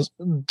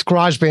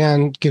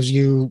 GarageBand gives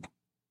you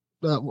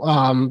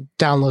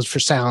downloads for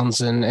sounds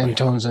and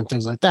tones and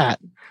things like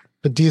that,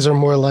 but these are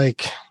more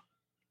like.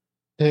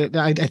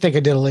 I think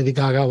I did a Lady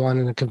Gaga one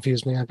and it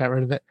confused me. I got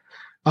rid of it.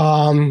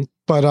 I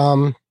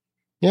love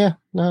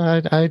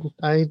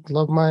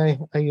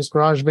I use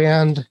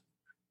GarageBand.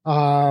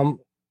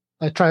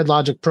 I tried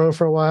Logic Pro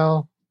for a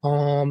while.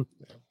 I'm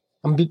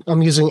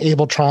using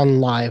Ableton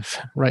Live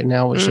right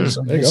now, which is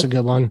a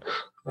good one.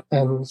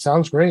 And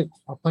sounds great.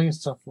 I'll play you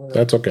stuff later.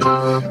 That's okay.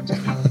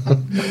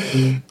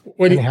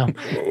 What do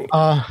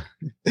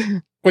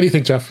you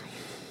think, Jeff?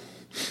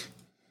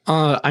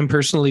 I'm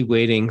personally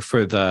waiting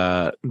for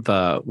the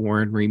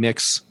Warren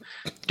remix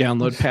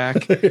download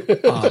pack.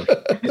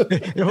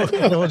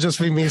 It will just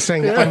be me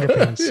saying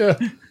underpants,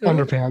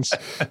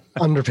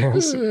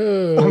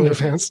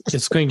 underpants.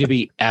 It's going to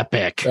be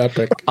epic.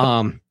 Epic.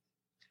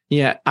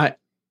 Yeah,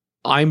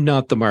 I'm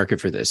not the market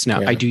for this.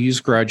 Now, Yeah. I do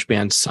use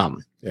GarageBand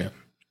some. Yeah.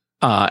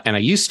 And I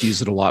used to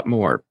use it a lot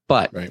more,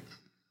 but Right.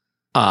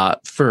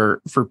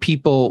 For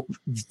people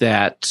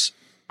that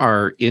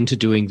are into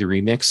doing the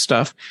remix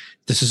stuff,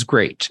 this is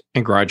great.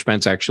 And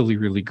GarageBand's actually a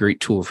really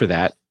great tool for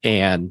that.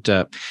 And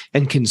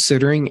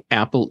considering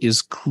Apple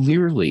is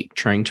clearly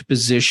trying to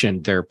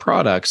position their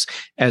products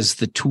as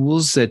the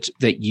tools that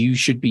you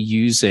should be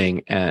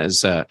using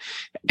as a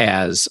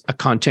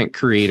content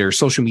creator,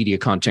 social media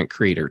content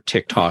creator,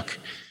 TikTok,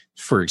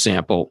 for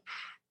example,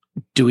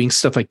 doing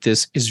stuff like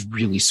this is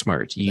really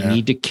smart. You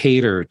need to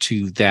cater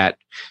to that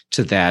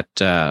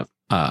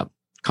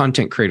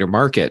content creator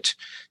market,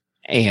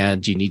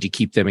 and you need to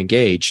keep them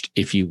engaged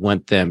if you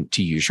want them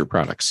to use your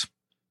products.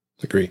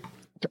 Agree.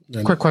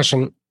 Quick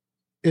question.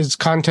 Is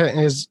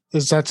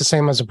that the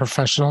same as a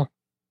professional?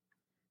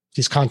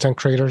 These content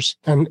creators,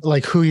 and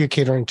like who are you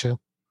catering to?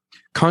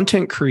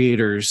 Content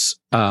creators,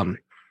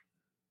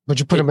 would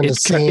you put them in the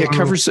same? It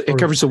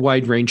covers a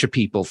wide range of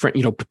people,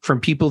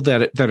 from people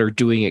that are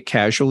doing it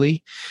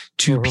casually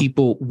to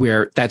people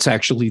where that's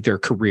actually their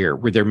career,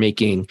 where they're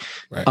making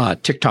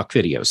TikTok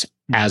videos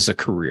as a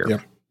career.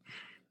 Yep.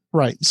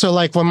 Right. So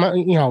like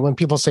when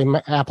people say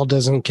Apple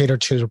doesn't cater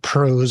to the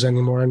pros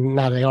anymore, and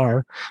now they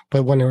are,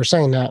 but when they were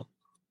saying that,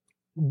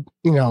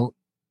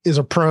 is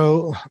a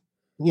pro,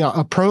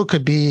 a pro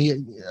could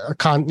be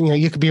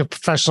you could be a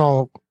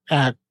professional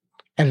at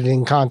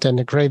editing content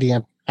and creating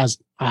it as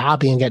a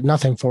hobby and get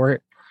nothing for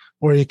it,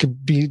 or you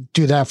could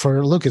do that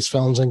for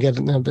Lucasfilms and get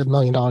 $1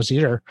 million a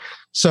year.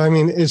 So I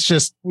mean, it's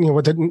just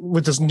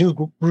with this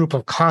new group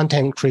of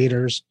content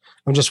creators,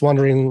 I'm just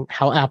wondering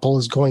how Apple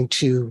is going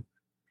to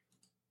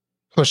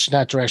push in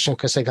that direction,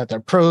 because they got their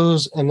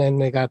pros and then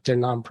they got their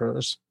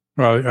non-pros.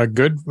 Well, a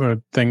good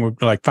thing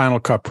would like Final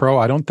Cut Pro.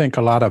 I don't think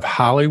a lot of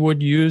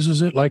Hollywood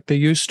uses it like they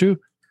used to,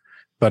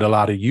 but a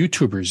lot of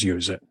YouTubers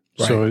use it.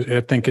 Right. So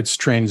I think it's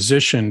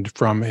transitioned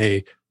from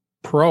a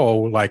pro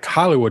like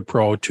Hollywood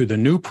Pro to the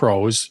new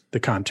pros, the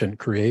content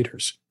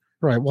creators.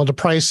 Right. Well, the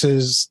price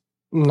is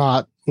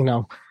not,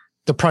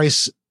 the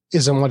price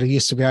isn't what it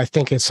used to be. I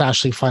think it's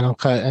actually Final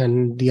Cut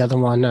and the other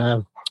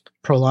one,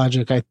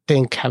 ProLogic, I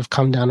think, have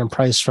come down in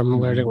price from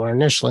where they were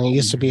initially. It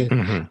used to be,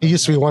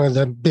 one of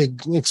the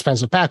big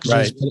expensive packages.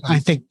 Right. But I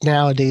think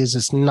nowadays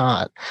it's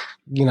not.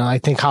 I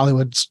think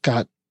Hollywood's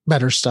got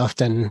better stuff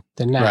than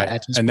that.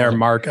 Right. And their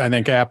market, I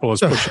think Apple is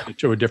pushing it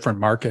to a different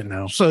market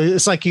now. So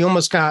it's like you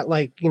almost got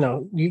like,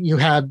 you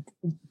had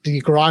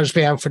the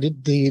GarageBand for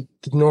the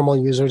normal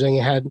users, and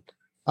you had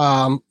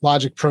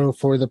Logic Pro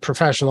for the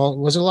professional.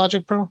 Was it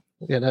Logic Pro?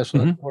 Yeah, that's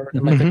what for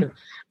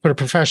the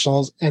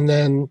professionals. And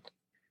then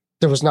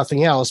there was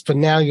nothing else. But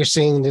now you're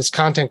seeing this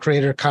content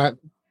creator kind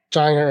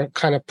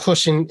of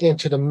pushing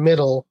into the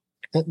middle,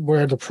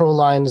 where the pro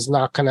line is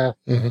not going to,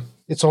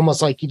 it's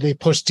almost like they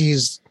push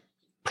these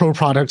pro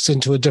products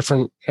into a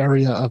different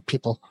area of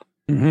people.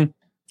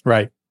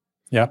 Right.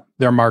 Yeah.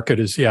 Their market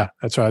is,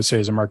 that's what I say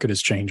is the market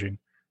is changing.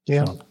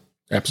 Yeah. So,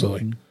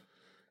 absolutely.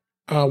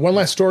 One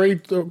last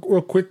story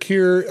real quick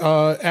here.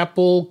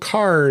 Apple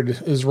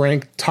Card is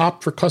ranked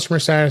top for customer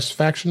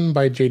satisfaction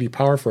by J.D.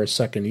 Power for a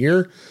second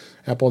year.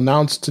 Apple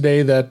announced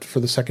today that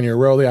for the second year in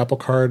a row, the Apple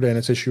Card and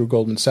its issue of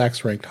Goldman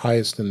Sachs ranked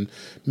highest in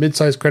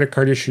mid-sized credit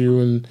card issue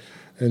in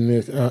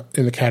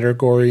the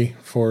category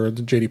for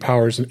the J.D.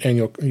 Power's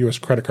annual U.S.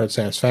 credit card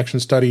satisfaction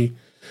study.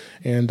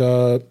 And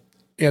the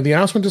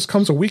announcement just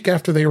comes a week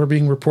after they were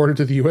being reported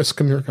to the U.S.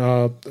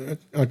 Consumer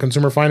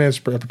Finance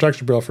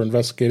Protection Bureau for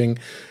investigating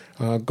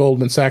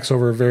Goldman Sachs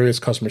over various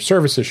customer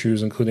service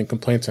issues, including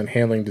complaints on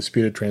handling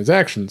disputed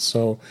transactions.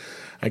 So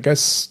I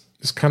guess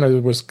this kind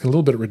of was a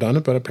little bit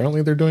redundant, but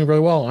apparently they're doing very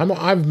well.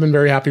 I've been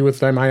very happy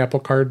with my Apple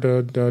Card.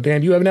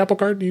 Dan, do you have an Apple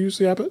Card? Do you use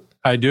the Apple?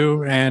 I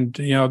do, and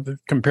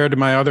compared to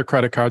my other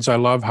credit cards, I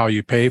love how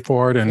you pay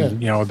for it,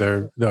 and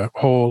the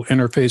whole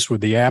interface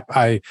with the app.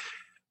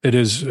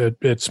 It's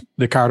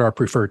the card I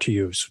prefer to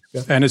use,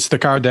 and it's the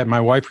card that my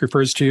wife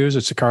prefers to use.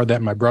 It's the card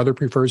that my brother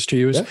prefers to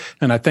use,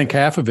 and I think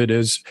half of it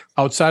is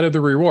outside of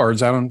the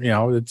rewards. I don't,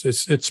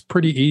 it's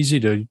pretty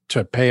easy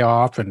to pay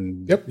off,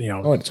 and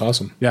oh, it's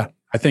awesome. Yeah.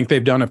 I think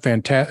they've done a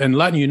fantastic, and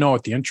letting you know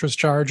what the interest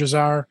charges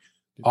are,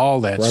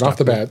 all that right stuff. off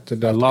the bat.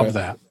 I love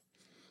that.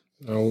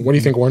 What do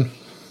you think, Warren?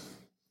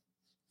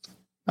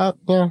 I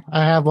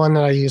have one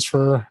that I use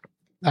for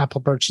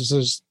Apple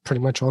purchases pretty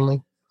much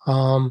only.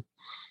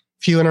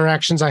 Few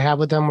interactions I had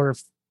with them were,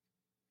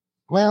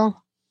 I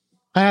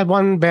had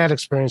one bad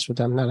experience with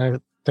them that I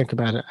think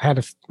about it. I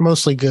had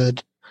mostly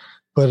good,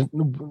 but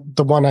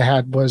the one I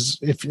had was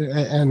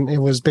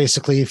it was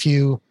basically if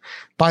you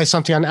buy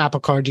something on Apple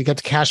Card, you get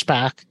the cash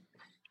back.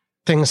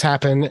 Things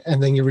happen,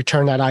 and then you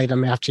return that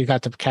item after you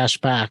got the cash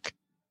back.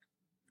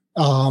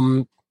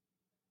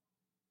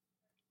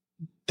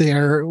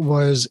 There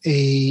was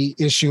a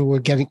issue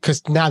with getting,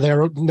 because now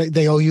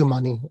they owe you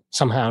money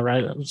somehow,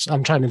 right?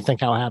 I'm trying to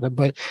think how it happened,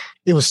 but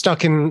it was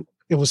stuck in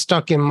it was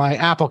stuck in my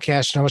Apple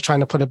Cash, and I was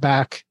trying to put it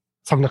back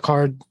from the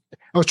card.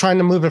 I was trying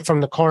to move it from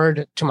the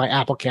card to my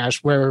Apple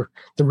Cash where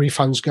the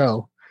refunds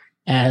go,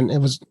 and it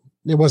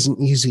wasn't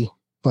easy.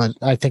 But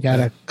I think I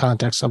had to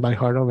contact somebody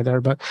hard over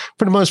there. But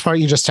for the most part,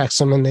 you just text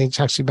them and they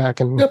text you back,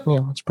 and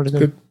it's pretty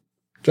good.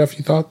 Jeff,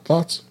 you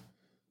thoughts?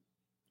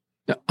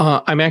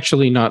 I'm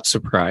actually not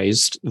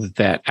surprised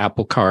that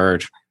Apple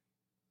Card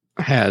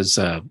has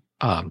a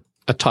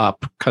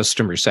top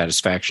customer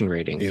satisfaction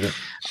rating.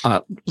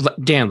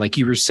 Dan, like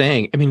you were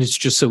saying, I mean, it's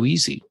just so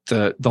easy.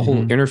 The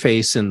whole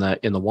interface in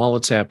the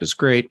Wallets app is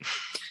great.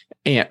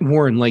 And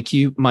Warren, like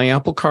my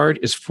Apple Card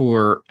is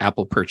for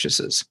Apple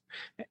purchases.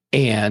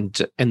 And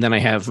then I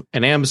have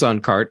an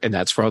Amazon card, and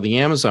that's for all the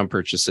Amazon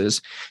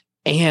purchases.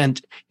 And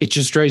it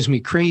just drives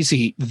me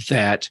crazy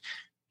that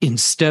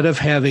instead of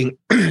having,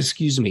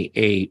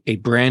 a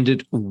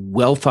branded,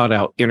 well thought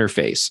out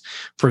interface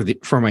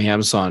for my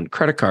Amazon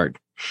credit card,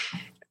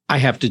 I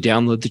have to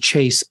download the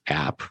Chase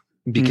app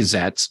because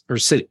I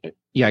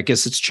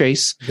guess it's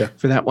Chase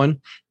for that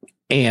one.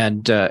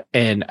 And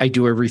I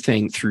do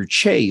everything through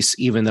Chase,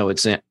 even though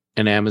it's an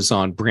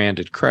Amazon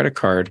branded credit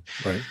card.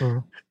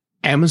 Right.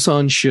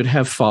 Amazon should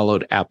have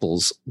followed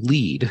Apple's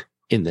lead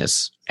in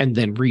this and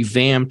then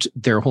revamped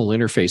their whole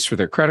interface for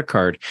their credit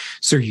card.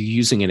 So you're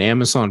using an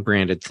Amazon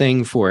branded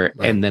thing for it.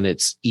 Right. And then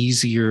it's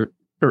easier,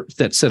 or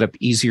that's set up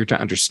easier to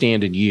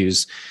understand and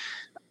use.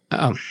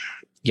 I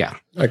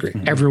agree.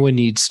 Everyone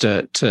needs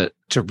to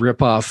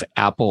rip off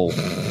Apple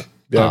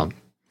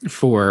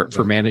for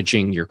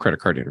managing your credit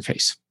card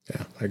interface.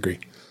 Yeah, I agree.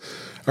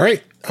 All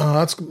right,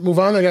 let's move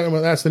on.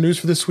 That's the news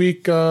for this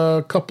week.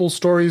 A couple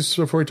stories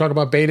before we talk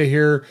about beta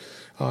here.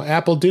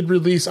 Apple did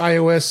release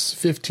iOS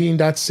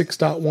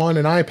 15.6.1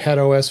 and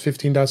iPadOS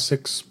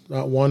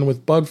 15.6.1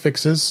 with bug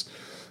fixes.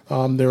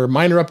 There were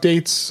minor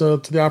updates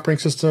to the operating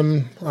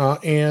system,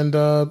 and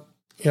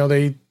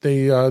they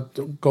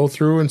go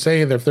through and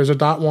say that if there's a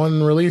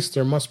 .1 release,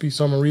 there must be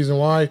some reason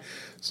why.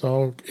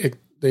 So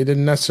they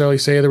didn't necessarily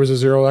say there was a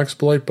zero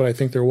exploit, but I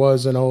think there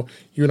was. I know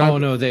you and I. Oh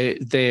no,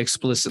 they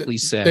explicitly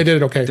said they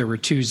did it. Okay, there were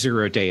 2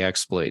 0-day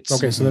exploits.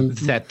 Okay, so then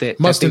that they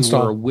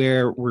install. were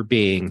aware were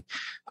being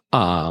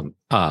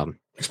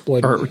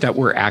exploited, or that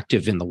were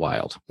active in the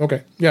wild.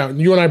 Okay, yeah,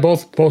 you and I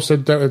both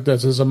posted that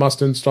this is a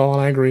must install,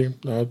 and I agree.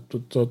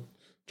 So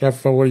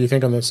Jeff, what do you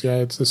think on this?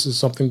 Yeah, this is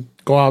something.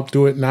 Go out,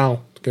 do it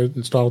now to get it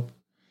installed.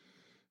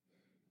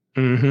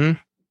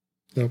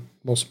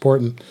 Most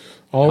important.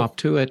 Up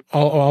to it.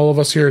 All of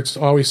us here, it's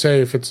always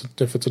say if it's a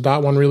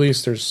 .1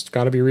 release, there's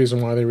got to be a reason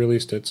why they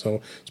released it.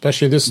 So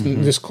especially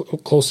this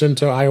close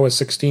into iOS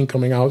 16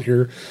 coming out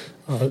here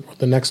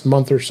the next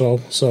month or so.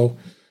 So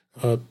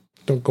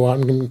don't go out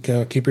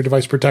and keep your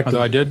device protected.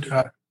 Although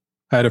I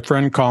had a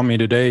friend call me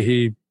today.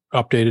 He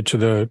updated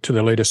to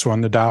the latest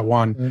one, the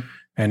 .1,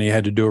 and he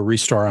had to do a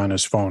restore on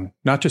his phone.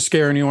 Not to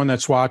scare anyone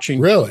that's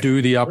watching. Really?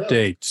 Do the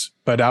updates,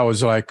 but I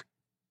was like,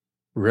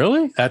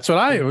 really? That's what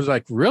I was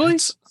like. Really?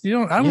 I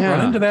don't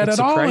run into that at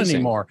all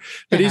anymore.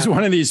 But he's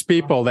one of these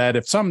people that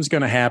if something's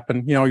going to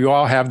happen, you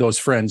all have those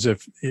friends.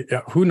 If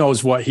who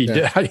knows what he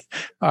did,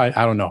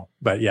 I don't know.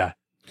 But yeah.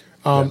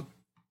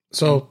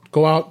 So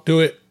go out, do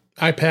it.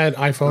 iPad,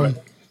 iPhone,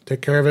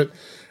 take care of it.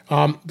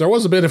 There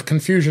was a bit of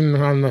confusion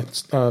on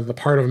the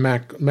part of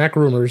Mac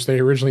rumors. They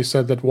originally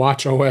said that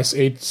Watch OS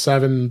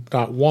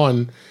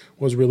 8.7.1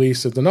 was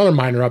released as another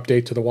minor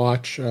update to the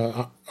Watch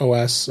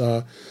OS,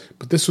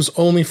 but this was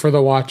only for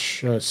the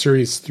Watch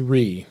Series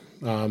 3.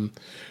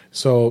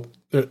 So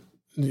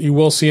you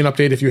will see an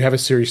update if you have a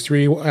Series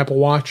 3 Apple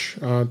Watch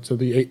to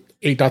the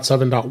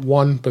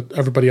 8.7.1, but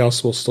everybody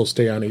else will still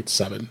stay on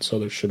 8.7, so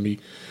there shouldn't be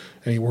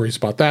any worries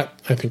about that.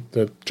 I think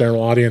the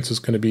general audience is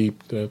going to be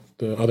the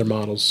other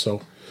models.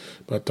 So,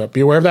 but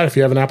be aware of that. If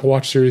you have an Apple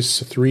Watch Series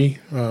 3,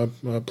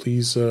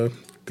 please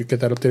get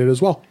that updated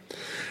as well.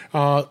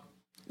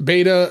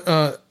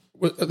 Beta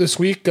this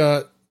week,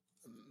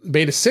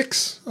 beta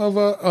 6 of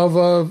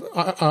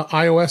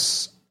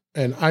iOS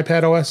and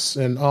iPadOS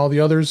and all the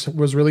others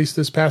was released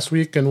this past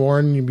week. And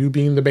Warren, you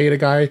being the beta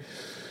guy, did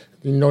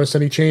you notice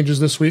any changes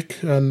this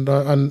week and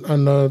on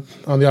the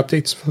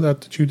updates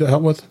that you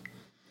helped with?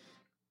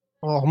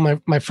 Well,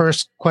 my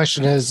first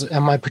question is,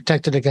 am I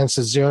protected against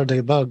a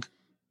 0-day bug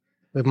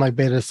with my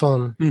beta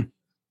phone?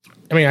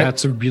 I mean,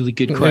 that's a really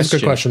good question. That's a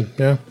good question.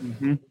 Yeah.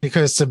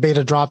 Because the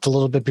beta dropped a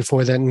little bit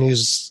before that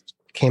news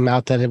came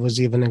out that it was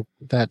even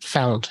that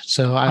found.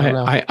 So I don't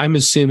know. I'm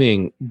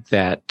assuming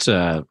that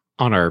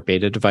on our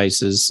beta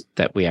devices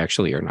that we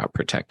actually are not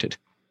protected.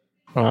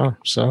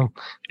 So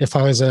if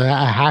I was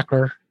a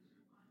hacker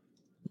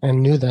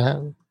and knew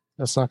that,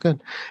 that's not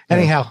good. Yeah.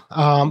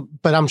 Anyhow,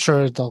 but I'm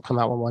sure they'll come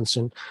out with one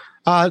soon.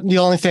 The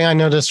only thing I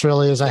noticed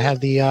really is I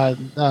had the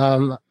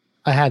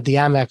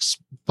Amex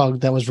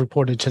bug that was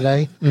reported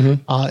today,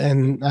 and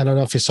I don't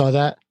know if you saw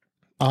that.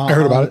 I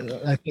heard about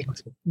it. I think,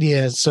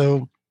 yeah.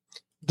 So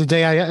the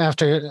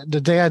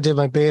day I did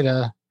my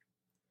beta,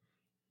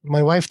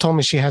 my wife told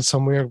me she had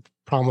some weird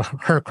problem with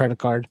her credit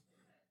card,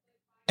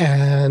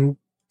 and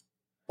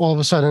all of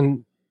a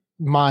sudden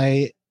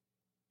my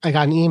I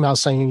got an email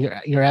saying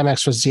your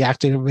Amex was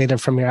deactivated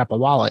from your Apple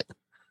Wallet.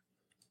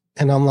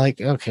 And I'm like,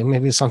 okay,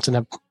 maybe it's something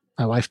that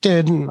my wife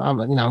did. And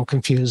I'm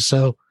confused.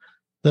 So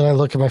then I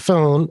look at my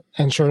phone,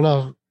 and sure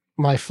enough,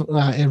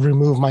 it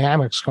removed my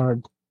Amex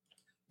card.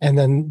 And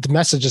then the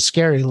message is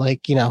scary,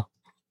 like, did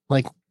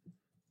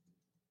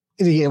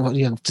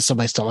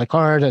somebody steal my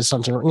card or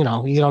something? You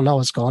don't know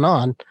what's going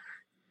on.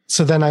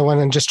 So then I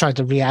went and just tried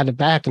to re-add it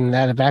back and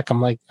add it back.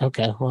 I'm like,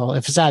 okay, well,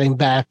 if it's adding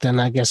back, then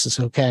I guess it's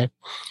okay.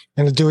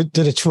 And it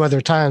did it 2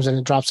 other times, and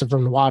it drops it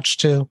from the watch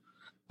too.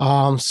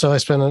 So I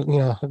spent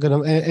a good,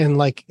 and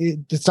like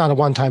it's not a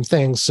one-time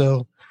thing.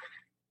 So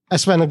I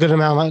spent a good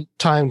amount of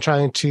time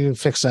trying to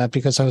fix that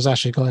because I was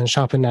actually going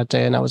shopping that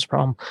day, and that was a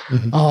problem.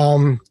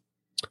 Mm-hmm.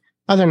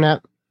 Other than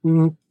that,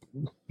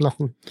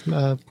 nothing.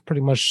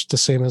 Pretty much the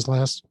same as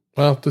last.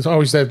 Well, there's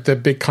always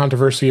that big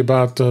controversy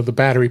about the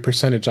battery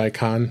percentage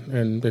icon,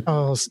 and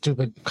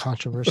stupid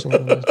controversy.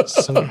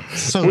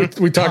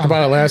 We talked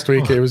about it last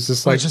week. It was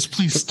just like, just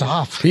please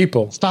stop,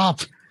 people,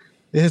 stop.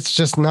 It's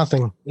just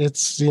nothing.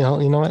 It's you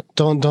know what?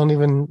 Don't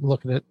even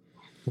look at it.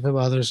 If it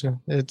bothers you,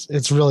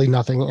 it's really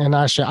nothing. And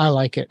actually, I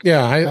like it.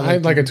 Yeah, I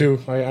like it too.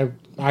 I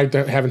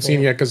haven't seen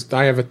it yet because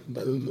I have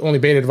the only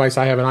beta device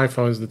I have an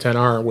iPhone is the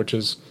XR, which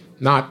is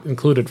not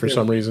included for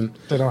some reason.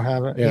 They don't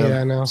have it. Yeah,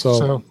 I know.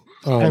 So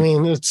I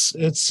mean, it's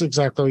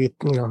exactly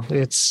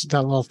it's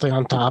that little thing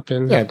on top,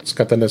 and yeah, it's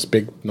got this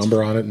big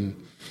number on it. And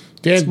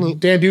Dan,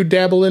 do you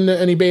dabble into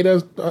any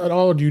beta at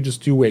all, or do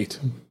you wait?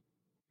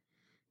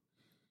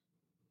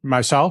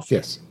 Myself?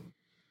 Yes.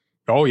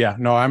 Oh yeah,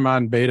 no, I'm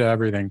on beta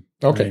everything.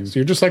 Okay, so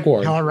you're just like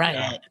Ward. All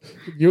right.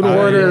 You and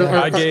Ward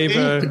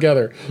are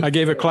together. I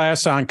gave a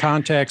class on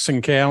contacts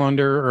and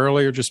calendar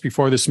earlier, just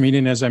before this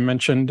meeting, as I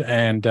mentioned,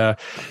 and I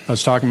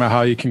was talking about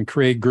how you can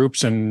create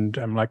groups, and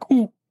I'm like,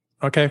 ooh,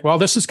 okay. Well,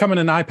 this is coming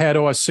in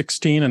iPad OS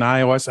 16 and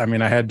iOS. I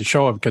mean, I had to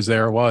show it because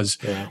there it was.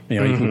 Yeah.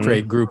 You can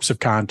create groups of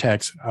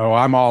contacts. Oh,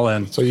 I'm all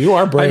in. So you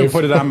are brave. I even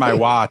put it on my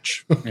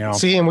watch.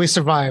 See, and we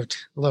survived.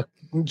 Look.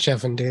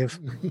 Jeff and Dave,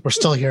 we're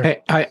still here.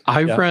 Hey,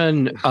 I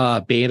run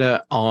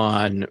beta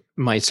on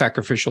my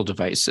sacrificial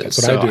devices.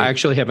 So I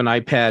actually have an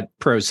iPad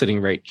Pro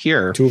sitting right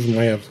here. 2 of them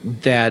I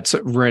have. That's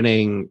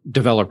running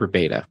developer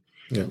beta.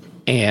 Yeah.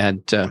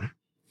 And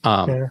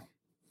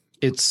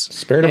it's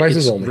spare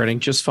devices only. Running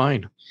just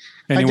fine.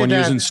 Anyone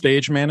using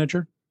Stage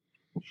Manager?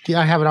 Yeah,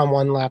 I have it on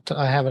one laptop.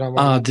 I have it on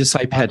one. This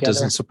iPad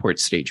doesn't support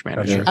Stage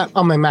Manager.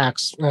 On my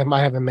Macs.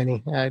 I have a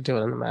mini. I do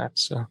it on the Mac.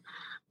 So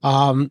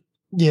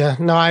yeah,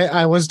 no,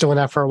 I was doing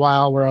that for a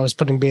while where I was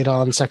putting beta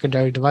on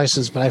secondary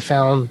devices, but I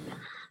found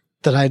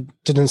that I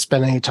didn't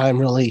spend any time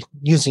really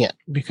using it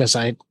because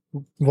I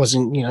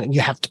wasn't,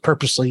 you have to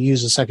purposely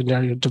use a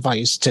secondary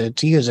device to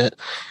use it.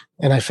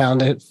 And I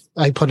found it,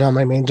 I put it on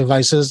my main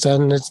devices,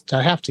 and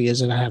I have to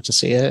use it. I have to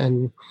see it.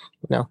 And,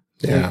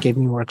 it gave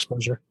me more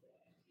exposure.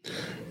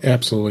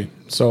 Absolutely.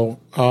 So,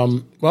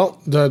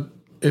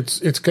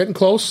 it's getting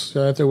close.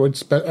 It's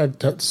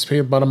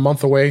about a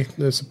month away.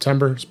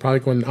 September is probably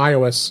when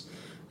iOS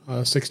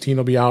 16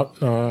 will be out.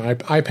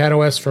 iPad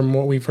OS, from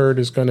what we've heard,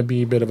 is going to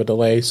be a bit of a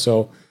delay,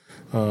 so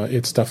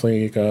it's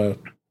definitely going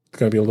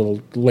to be a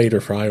little later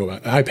for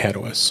iPad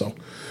OS. So,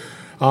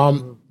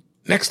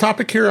 next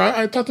topic here,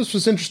 I thought this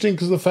was interesting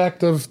because of the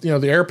fact of the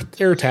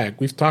AirTag.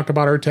 We've talked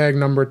about AirTag a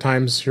number of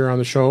times here on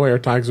the show.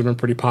 AirTags have been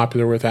pretty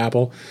popular with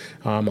Apple.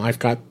 I've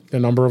got a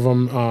number of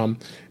them.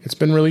 It's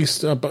been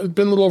released, but it's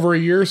been a little over a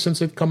year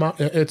since it came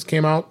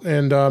out,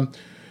 and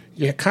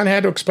you kind of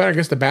had to expect, I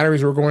guess, the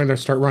batteries were going to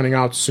start running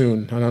out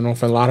soon. I don't know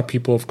if a lot of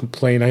people have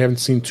complained. I haven't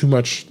seen too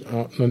much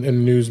in the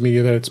news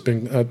media that it's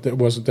been that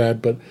wasn't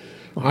dead, but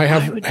I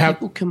have. Why would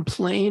people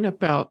complain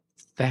about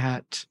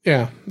that?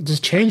 Yeah,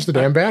 just change the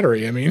damn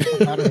battery. I mean,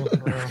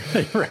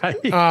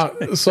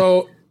 right.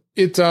 So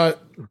it. I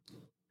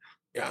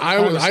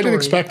didn't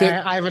expect it.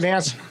 I have an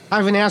answer. I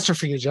have an answer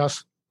for you,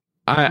 Jeff.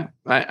 I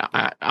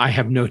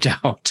have no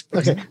doubt.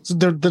 Okay, so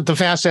the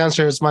fast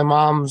answer is my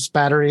mom's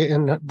battery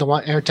in the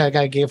one AirTag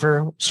I gave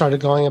her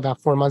started going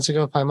about 5 months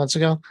ago,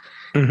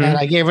 and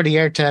I gave her the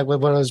AirTag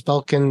with one of those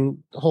Belkin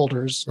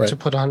holders to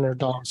put on her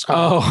dog's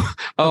collar.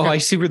 Okay. I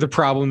see where the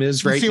problem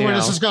is right now. You see where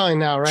this is going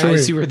now, right? I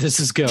see where this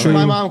is going.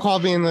 My mom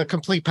called me in a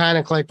complete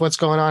panic, like, what's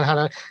going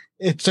on?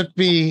 It took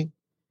me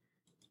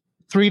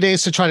 3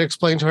 days to try to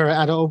explain to her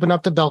how to open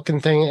up the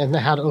Belkin thing and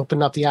how to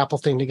open up the Apple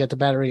thing to get the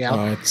battery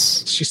out.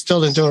 She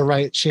still didn't do it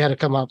right. She had to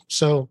come up.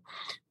 So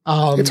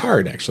it's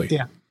hard, actually.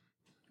 Yeah,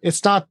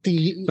 it's not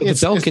the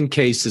Belkin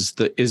case is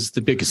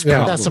the biggest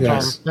problem. That's the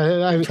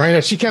problem.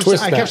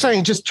 I kept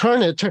saying, just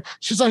turn it.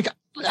 She's like,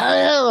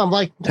 I'm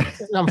like,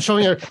 I'm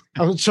showing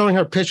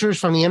her pictures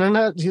from the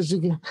internet.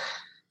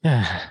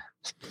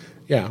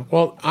 Yeah.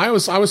 Well, I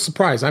was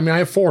surprised. I mean, I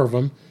have 4 of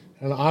them.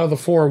 And out of the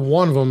 4,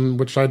 one of them,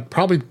 which I'd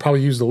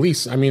probably use the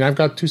least. I mean, I've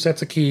got 2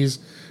 sets of keys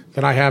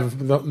that I have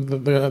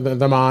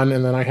them on,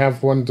 and then I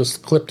have one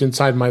just clipped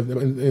inside my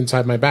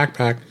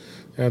backpack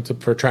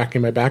for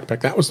tracking my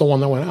backpack. That was the one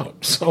that went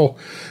out. So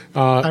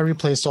I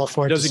replaced all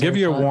 4. Does it give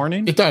you a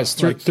warning? It does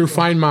through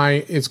Find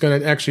My. It's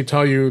going to actually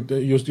tell you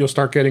that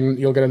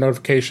you'll get a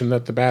notification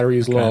that the battery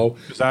is low.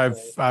 Because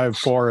I have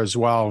 4 as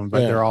well, but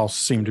they all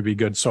seem to be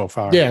good so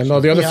far. Yeah, no,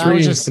 the other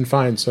 3 have been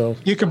fine. So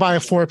you could buy a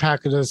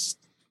 4-pack of this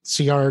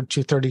CR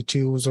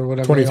 232s or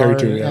whatever.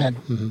 2032. Yeah.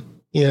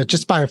 Yeah,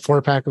 just buy a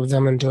 4-pack of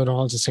them and do it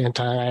all at the same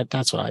time.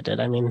 That's what I did.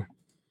 I mean,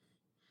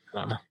 I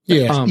don't know.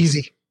 Yeah,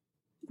 easy.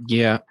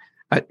 Yeah.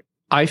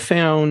 I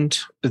found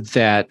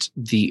that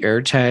the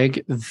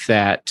AirTag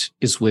that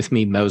is with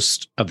me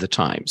most of the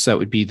time. So that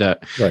would be the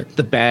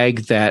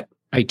bag that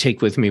I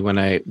take with me when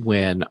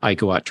I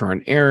go out to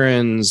run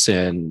errands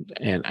and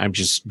I'm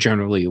just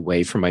generally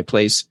away from my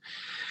place.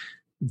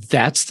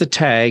 That's the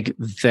tag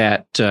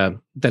that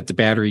the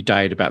battery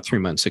died about 3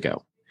 months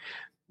ago.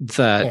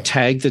 The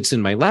tag that's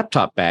in my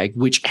laptop bag,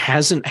 which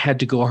hasn't had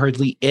to go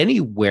hardly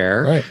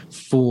anywhere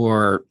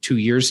for 2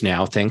 years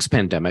now, thanks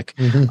pandemic.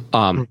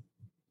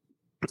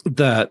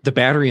 The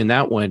battery in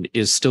that one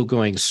is still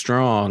going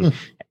strong.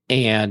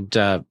 And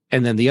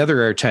then the other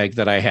AirTag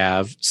that I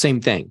have, same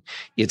thing.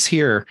 It's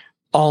here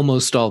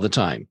almost all the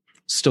time,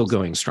 still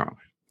going strong.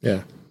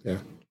 Yeah.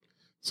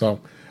 So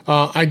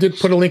I did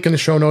put a link in the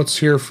show notes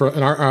here for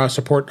an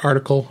support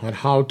article on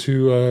how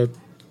to.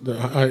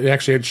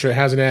 It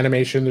has an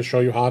animation to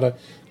show you how to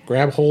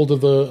grab hold of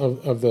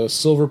the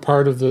silver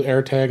part of the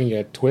AirTag and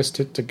you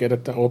twist it to get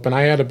it to open.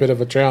 I had a bit of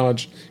a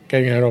challenge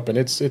getting it open.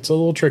 It's a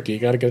little tricky. You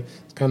got to get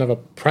kind of a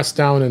press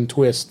down and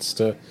twists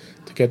to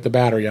get the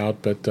battery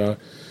out, but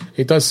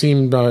it does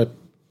seem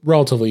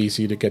relatively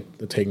easy to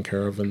get taken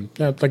care of. And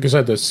like I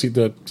said, the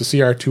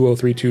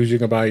CR2032s, you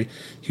can buy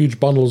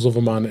huge bundles of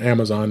them on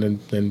Amazon, and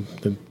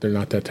they're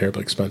not that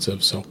terribly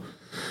expensive. So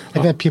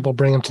I've had people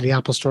bring them to the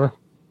Apple Store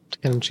to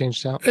get them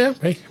changed out. Yeah,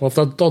 hey, well, if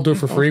they'll do it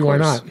for free, why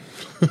not?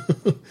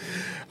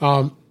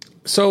 I'm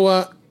so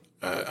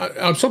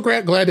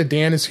glad that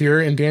Dan is here,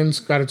 and Dan's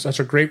got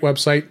such a great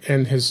website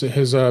and his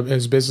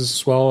business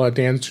as well,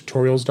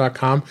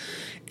 danstutorials.com.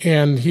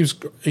 And he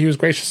was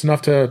gracious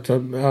enough to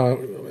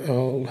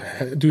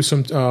do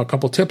some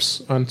couple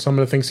tips on some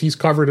of the things he's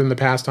covered in the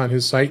past on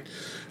his site.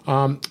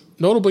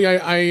 Notably,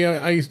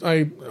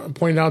 I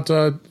pointed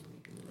out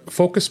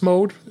focus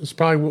mode is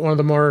probably one of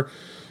the more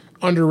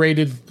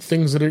underrated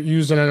things that are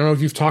used, and I don't know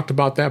if you've talked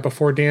about that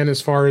before, Dan,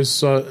 as far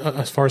as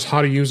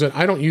how to use it.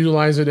 I don't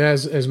utilize it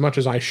as much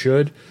as I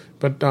should,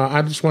 but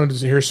I just wanted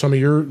to hear some of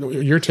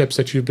your tips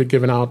that you've been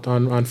giving out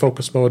on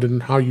focus mode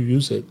and how you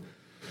use it.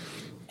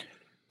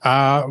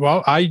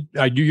 Well, I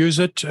do use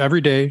it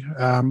every day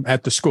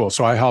at the school.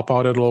 So I help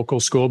out at a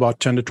local school about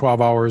 10 to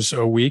 12 hours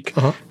a week.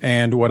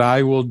 And what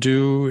I will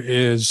do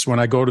is when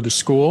I go to the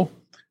school,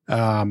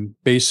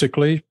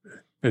 basically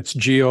it's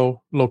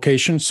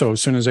geolocation. So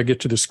as soon as I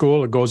get to the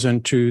school, it goes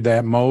into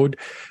that mode,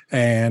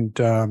 and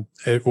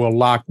it will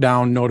lock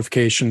down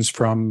notifications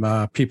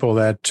from people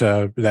that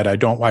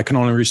I can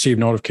only receive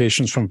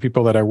notifications from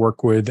people that I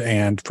work with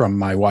and from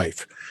my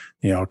wife,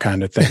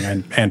 kind of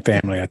thing, and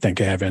family, I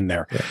think I have in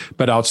there. Yeah.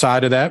 But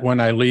outside of that,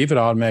 when I leave, it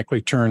automatically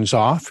turns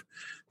off.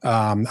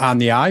 On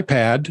the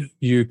iPad,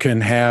 you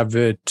can have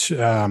it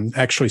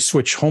actually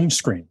switch home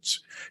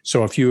screens.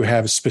 So if you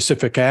have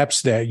specific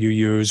apps that you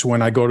use,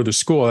 when I go to the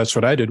school, that's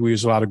what I did. We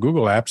use a lot of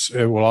Google apps.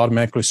 It will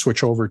automatically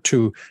switch over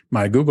to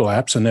my Google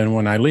apps. And then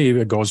when I leave,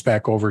 it goes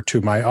back over to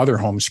my other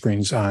home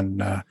screens on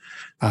the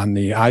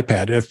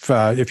iPad.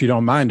 If you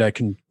don't mind, I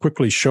can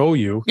quickly show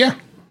you. Yeah.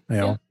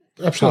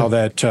 Absolutely. How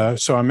that,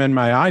 so I'm in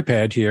my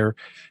iPad here,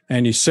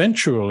 and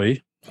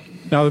essentially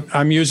now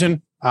I'm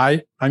using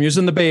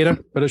the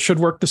beta, but it should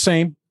work the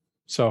same.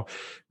 So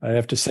I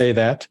have to say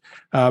that,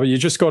 but you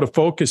just go to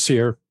focus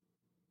here,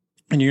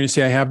 and you're going to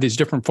see I have these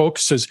different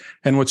focuses.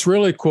 And what's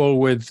really cool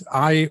with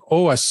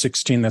iOS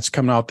 16 that's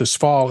coming out this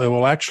fall,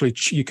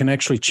 you can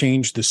actually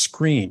change the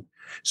screen.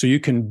 So you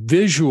can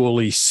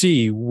visually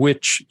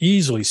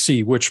easily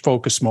see which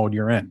focus mode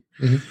you're in.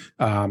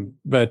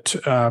 But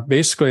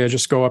basically I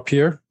just go up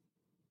here.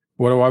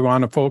 What do I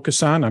want to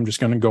focus on? I'm just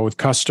going to go with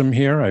custom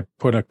here. I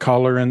put a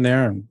color in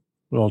there and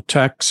a little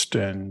text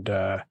and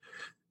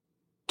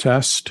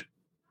test.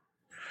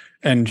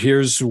 And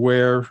here's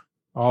where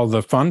all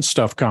the fun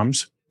stuff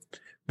comes.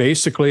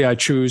 Basically, I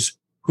choose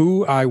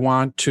who I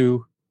want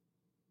to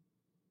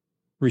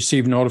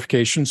receive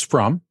notifications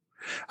from.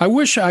 I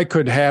wish I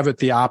could have it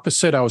the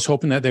opposite. I was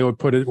hoping that they would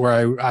put it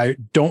where I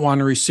don't want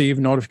to receive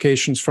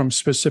notifications from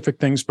specific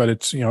things, but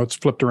it's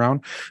flipped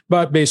around.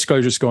 But basically,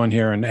 I just go in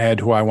here and add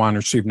who I want to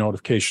receive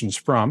notifications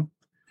from.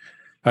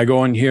 I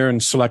go in here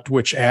and select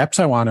which apps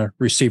I want to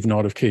receive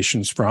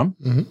notifications from.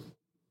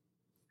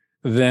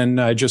 Then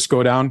I just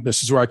go down.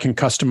 This is where I can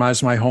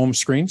customize my home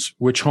screens.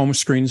 Which home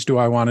screens do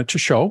I want it to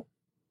show?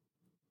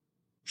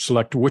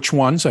 Select which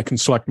ones. I can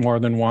select more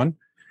than one.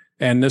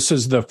 And this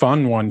is the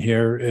fun one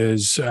here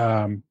is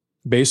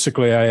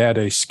basically I add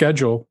a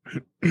schedule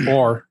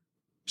or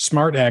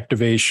smart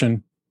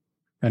activation.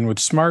 And with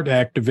smart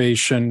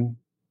activation,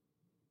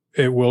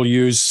 it will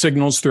use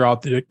signals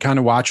throughout. It kind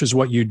of watches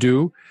what you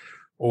do.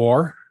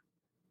 Or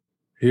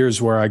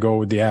here's where I go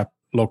with the app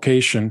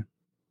location,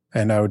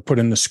 and I would put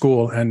in the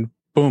school, and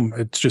boom,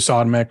 it just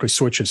automatically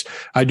switches.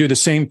 I do the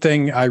same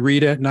thing. I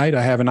read at night.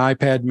 I have an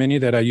iPad mini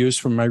that I use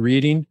for my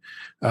reading.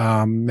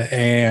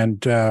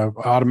 And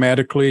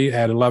automatically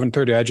at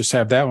 11:30, I just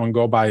have that one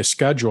go by a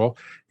schedule.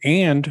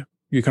 And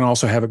you can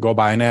also have it go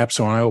by an app.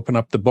 So when I open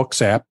up the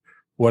Books app,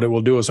 what it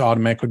will do is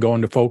automatically go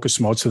into focus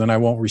mode. So then I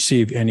won't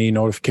receive any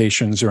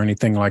notifications or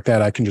anything like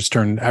that. I can just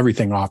turn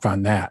everything off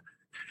on that.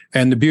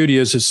 And the beauty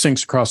is it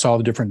syncs across all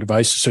the different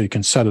devices. So you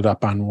can set it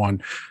up on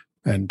one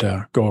and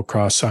go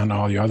across on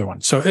all the other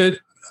ones. So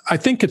I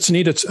think it's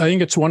neat. I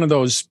think it's one of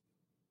those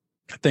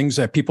things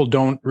that people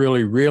don't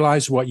really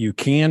realize what you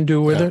can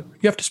do with it.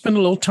 You have to spend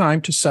a little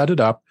time to set it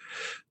up,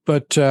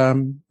 but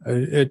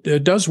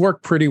it does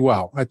work pretty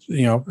well.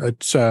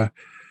 It's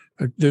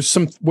there's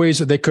some ways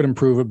that they could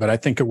improve it, but I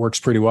think it works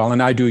pretty well,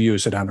 and I do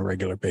use it on a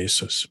regular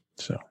basis.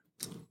 So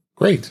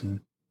great.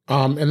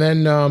 And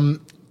then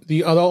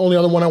the only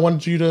other one I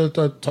wanted you to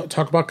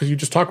talk about, because you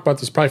just talked about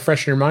this, probably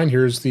fresh in your mind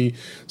here, is the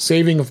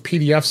saving of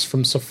PDFs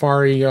from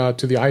Safari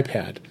to the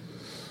iPad.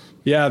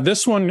 Yeah,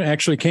 this one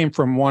actually came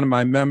from one of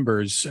my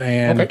members.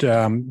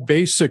 And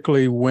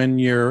basically, when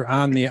you're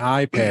on the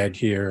iPad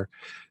here,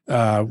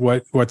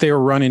 what they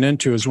were running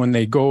into is when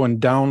they go and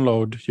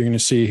download, you're going to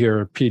see here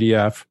a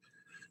PDF.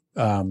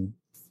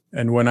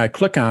 And when I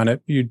click on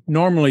it,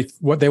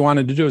 what they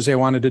wanted to do is they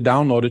wanted to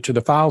download it to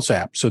the Files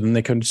app. So then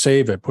they could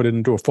save it, put it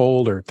into a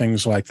folder,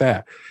 things like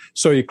that.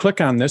 So you click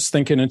on this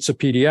thinking it's a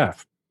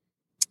PDF.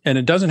 And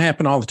it doesn't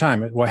happen all the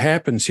time. What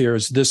happens here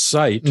is this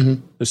site,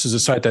 this is a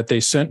site that they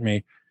sent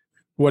me.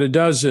 What it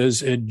does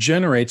is it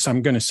generates,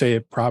 I'm going to say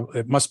it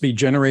must be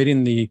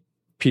generating the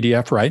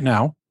PDF right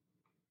now.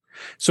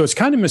 So it's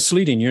kind of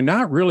misleading. You're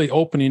not really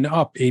opening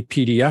up a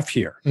PDF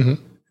here.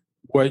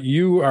 What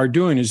you are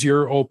doing is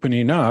you're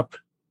opening up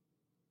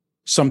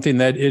something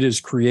that it is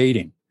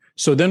creating.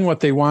 So then what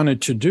they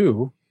wanted to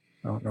do,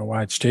 I don't know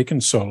why it's taken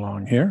so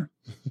long here.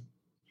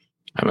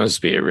 That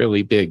must be a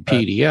really big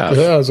PDF.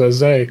 Yeah, as I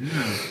say.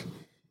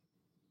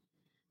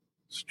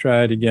 Let's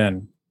try it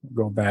again.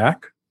 Go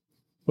back.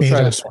 We'll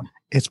try this one.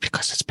 It's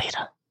because it's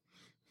beta.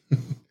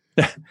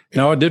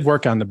 No, it did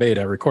work on the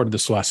beta. I recorded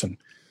this lesson.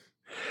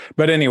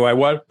 But anyway,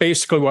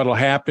 what'll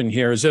happen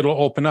here is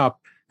it'll open up,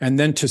 and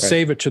then to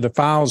save it to the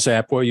Files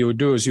app, what you would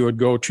do is you would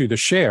go to the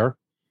Share,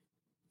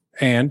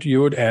 and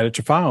you would add it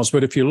to Files.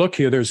 But if you look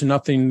here, there's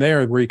nothing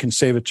there where you can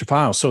save it to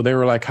Files. So they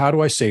were like, how do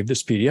I save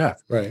this PDF?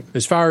 Right.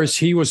 As far as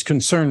he was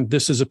concerned,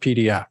 this is a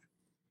PDF.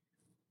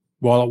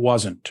 Well, it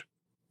wasn't.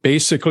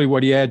 Basically,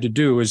 what he had to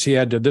do is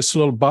this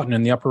little button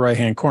in the upper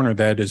right-hand corner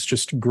that is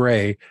just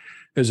gray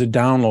is a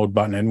download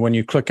button. And when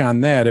you click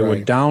on that, it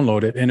would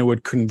download it, and it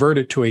would convert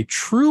it to a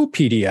true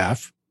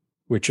PDF,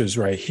 which is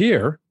right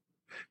here.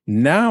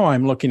 Now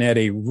I'm looking at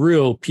a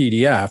real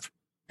PDF,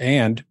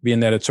 and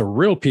being that it's a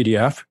real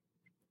PDF,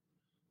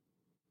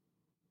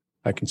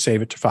 I can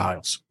save it to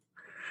Files.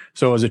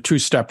 So it was a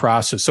two-step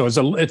process. So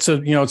it's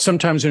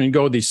sometimes when you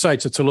go to these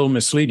sites, it's a little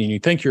misleading. You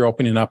think you're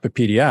opening up a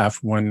PDF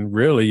when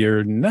really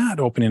you're not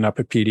opening up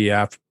a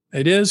PDF.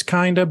 It is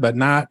kind of, but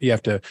not. You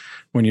have to,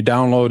 when you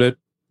download it,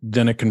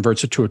 then it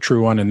converts it to a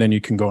true one, and then you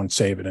can go and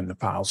save it in the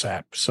Files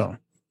app. So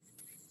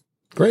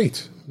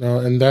great.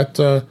 And that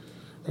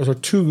those are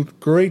two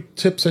great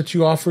tips that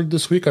you offered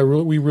this week.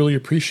 We really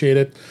appreciate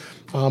it.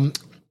 One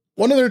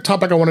other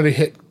topic I wanted to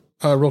hit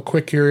real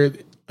quick here.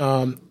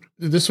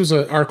 This was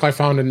an article I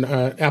found in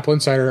Apple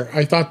Insider.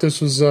 I thought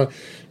this was an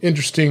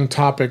interesting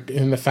topic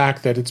in the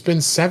fact that it's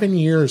been 7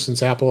 years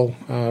since Apple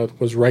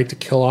was right to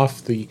kill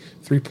off the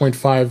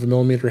 3.5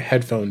 millimeter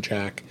headphone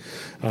jack.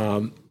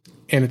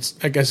 And it's,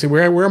 I guess,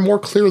 we're more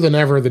clear than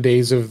ever the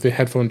days of the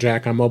headphone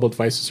jack on mobile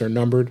devices are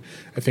numbered.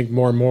 I think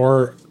more and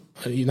more,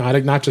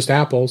 not just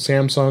Apple,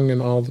 Samsung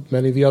and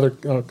many of the other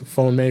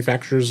phone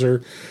manufacturers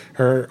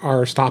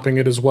are stopping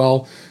it as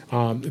well.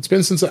 It's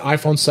been since the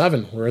iPhone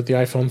 7. We're at the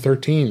iPhone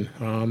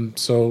 13.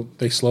 So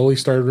they slowly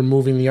started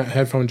removing the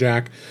headphone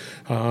jack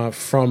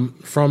from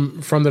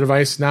the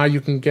device. Now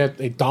you can get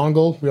a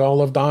dongle. We all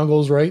love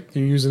dongles, right?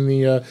 You're using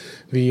the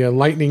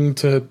Lightning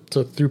to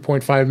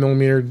 3.5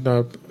 millimeter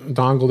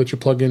dongle that you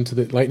plug into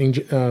the Lightning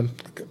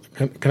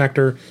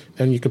connector,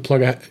 and you could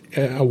plug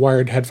a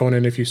wired headphone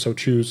in if you so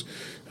choose.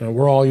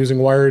 We're all using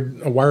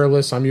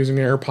wireless. I'm using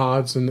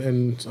AirPods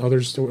and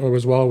others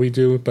as well. We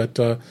do, but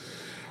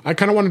I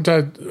kind of wanted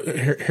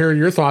to hear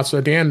your thoughts.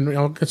 Dan,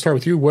 I'll start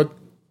with you. What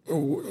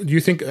do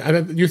you think?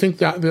 Do you think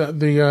that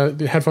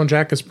the headphone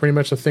jack is pretty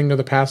much a thing of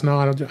the past now?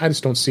 I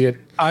just don't see it.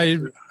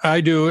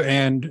 I do,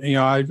 and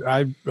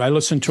I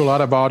listen to a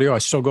lot of audio. I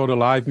still go to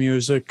live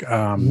music.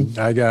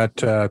 I got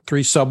 3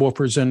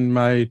 subwoofers in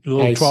my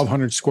little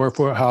 1,200 square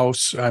foot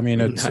house. I mean,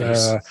 it's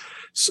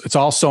it's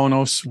all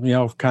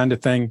Sonos, kind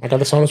of thing. I got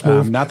the Sonos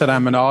Move. Not that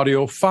I'm an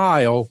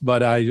audiophile,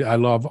 but I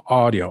love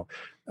audio.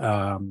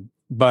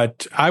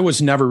 But I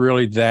was never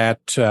really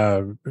that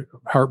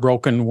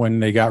heartbroken when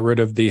they got rid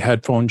of the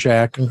headphone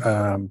jack,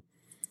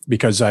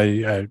 because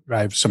I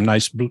have some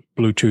nice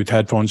Bluetooth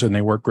headphones and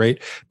they work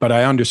great. But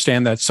I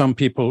understand that some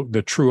people,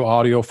 the true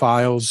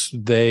audiophiles,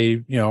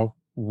 they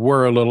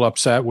were a little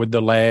upset with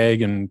the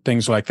lag and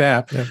things like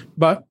that. Yeah.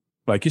 But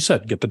like you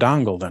said, get the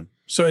dongle then.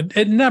 So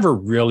it never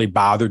really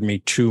bothered me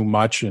too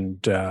much, and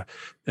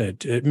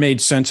it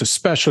made sense,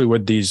 especially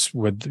with the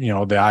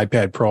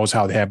iPad Pros,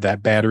 how they have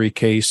that battery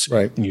case,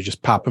 Right. and you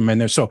just pop them in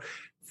there. So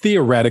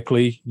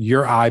theoretically,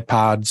 your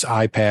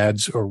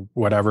iPads, or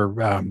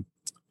whatever,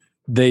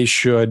 they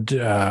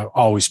should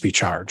always be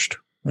charged,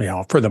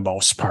 for the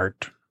most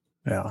part.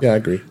 Yeah, I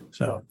agree.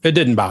 So it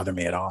didn't bother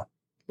me at all.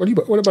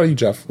 What about you,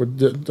 Jeff?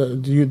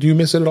 Do you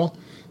miss it at all?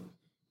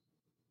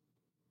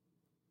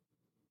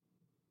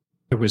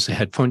 There was a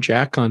headphone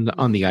jack on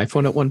the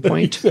iPhone at one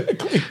point.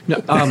 Exactly.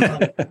 No,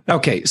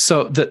 okay,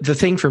 so the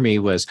thing for me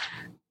was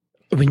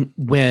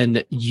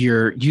when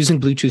you're using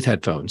Bluetooth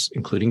headphones,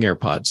 including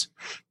AirPods,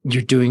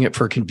 you're doing it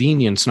for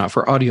convenience, not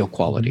for audio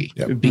quality,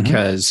 Yep.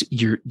 because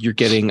you're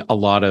getting a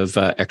lot of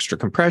extra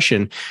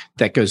compression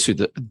that goes through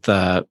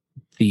the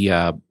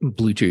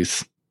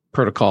Bluetooth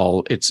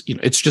protocol. It's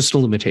just a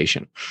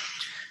limitation.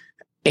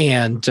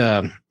 And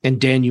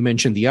Dan, you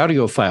mentioned the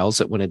audio files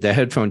that wanted the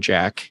headphone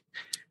jack.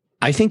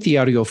 I think the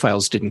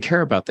audiophiles didn't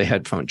care about the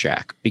headphone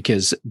jack,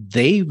 because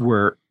they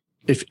were,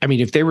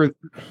 if they were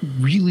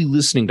really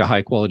listening to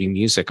high quality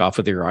music off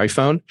of their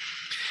iPhone,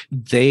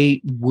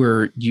 they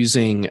were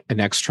using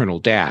an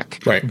external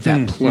DAC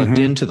that plugged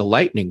into the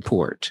Lightning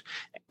port.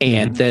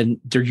 And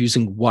then they're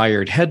using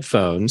wired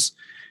headphones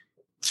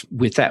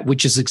with that,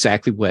 which is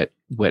exactly what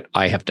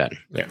I have done.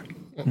 Yeah.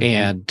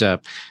 And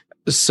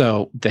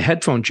so the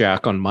headphone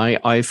jack on my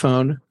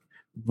iPhone,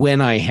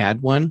 when I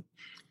had one,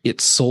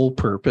 its sole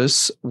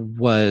purpose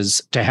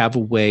was to have a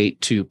way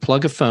to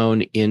plug a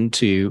phone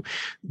into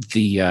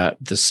the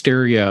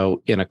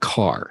stereo in a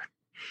car.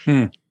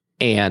 And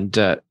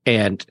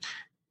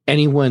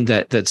anyone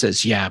that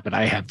says, yeah, but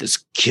I have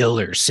this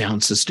killer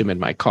sound system in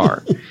my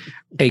car.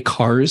 A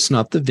car is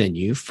not the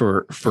venue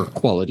for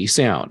quality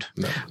sound.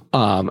 No.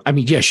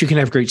 Yes, you can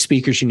have great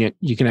speakers,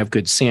 you can have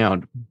good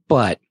sound,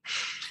 but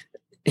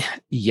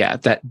yeah,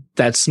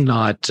 that's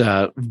not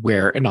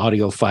where an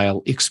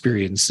audiophile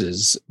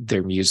experiences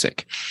their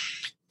music.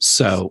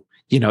 So,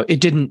 it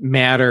didn't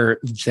matter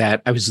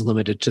that I was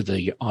limited to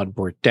the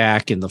onboard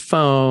DAC in the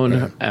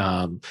phone,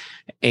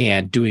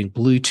 and doing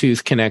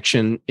Bluetooth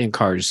connection in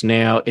cars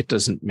now. It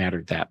doesn't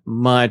matter that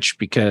much,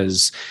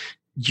 because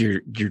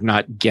you're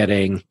not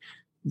in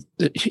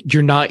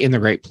the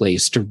right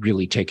place to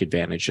really take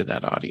advantage of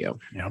that audio.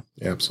 Yeah,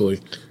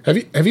 absolutely.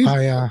 Have you?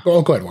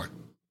 Go ahead, Warren.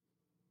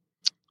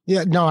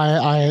 Yeah, no,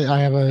 I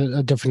have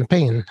a different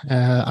opinion.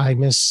 I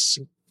miss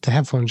the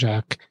headphone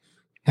jack,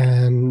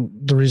 and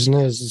the reason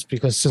is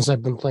because since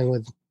I've been playing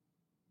with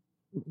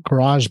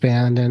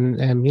GarageBand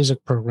and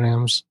music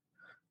programs,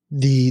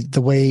 the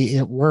way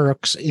it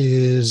works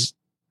is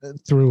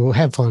through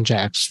headphone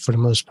jacks for the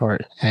most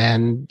part.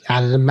 And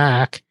out of the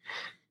Mac,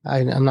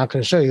 I'm not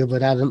going to show you,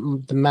 but out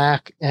of the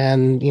Mac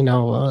and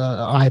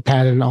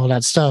iPad and all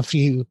that stuff,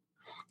 you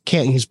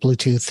can't use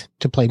Bluetooth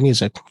to play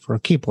music for a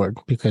keyboard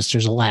because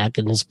there's a lag,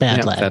 and it's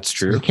bad lag. That's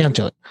true. So you can't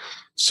do it.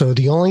 So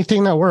the only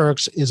thing that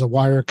works is a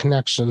wire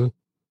connection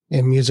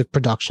in music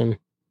production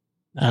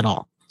at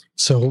all.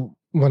 So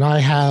when I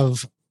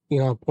have,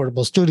 a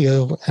portable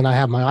studio and I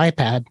have my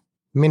iPad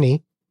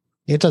mini,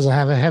 it doesn't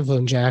have a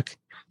headphone jack.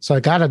 So I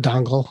got a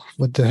dongle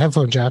with the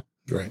headphone jack.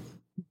 Right.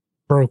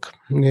 Broke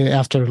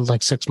after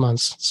like 6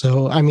 months.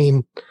 So,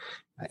 and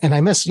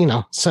I miss,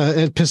 so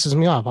it pisses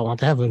me off. I want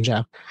the headphone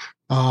jack.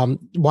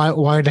 Why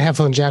are the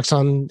headphone jacks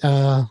on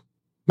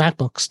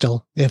MacBook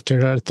still if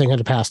they're a thing of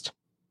the past?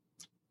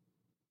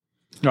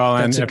 Well,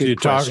 and That's a if good you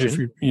talk,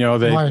 question.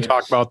 they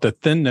talk about the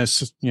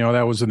thinness,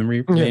 that was the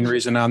main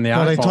reason on the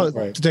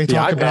iPhone. They The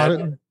talk about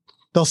iPad. it.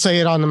 They'll say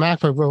it on the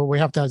MacBook, well, we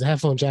have to have the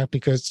headphone jack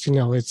because,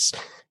 it's,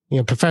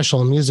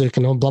 professional music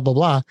and blah, blah,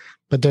 blah.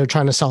 But they're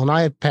trying to sell an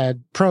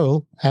iPad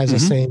Pro as the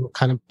same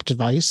kind of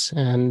device,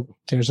 and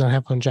there's no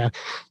headphone jack.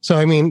 So,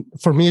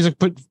 for music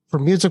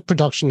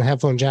production, the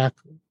headphone jack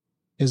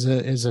is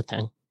a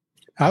thing.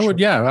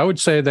 I would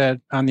say that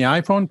on the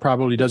iPhone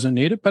probably doesn't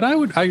need it, but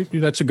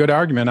that's a good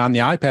argument. On the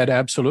iPad,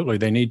 absolutely,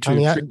 they need to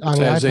treat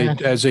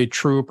it as a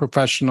true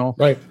professional.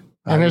 Right.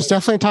 And there's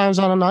definitely times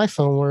on an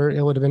iPhone where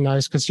it would have been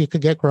nice because you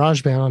could get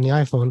GarageBand on the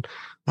iPhone.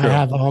 Sure.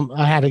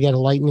 I had to get a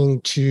Lightning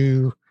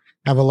to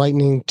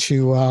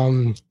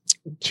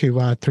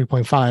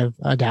 3.5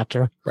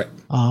 adapter, right?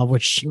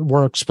 Which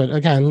works, but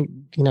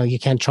again, you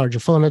can't charge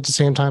your phone at the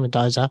same time; it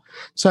dies out.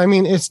 So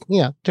it's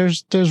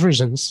there's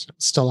reasons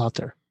still out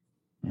there.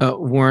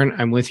 Warren,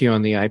 I'm with you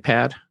on the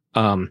iPad.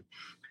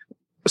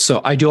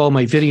 So I do all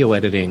my video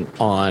editing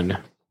on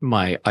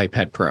my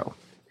iPad Pro.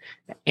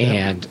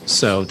 And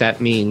so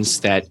that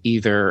means that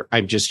either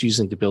I'm just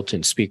using the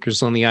built-in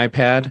speakers on the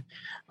iPad,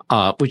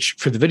 which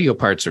for the video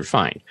parts are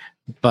fine.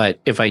 But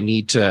if I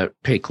need to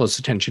pay close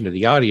attention to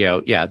the audio,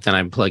 then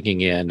I'm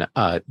plugging in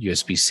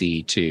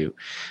USB-C to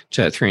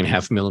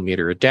 3.5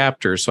 millimeter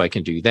adapter, so I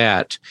can do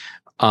that.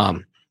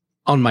 On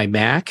my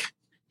Mac,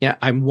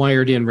 I'm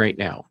wired in right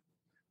now.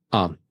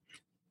 But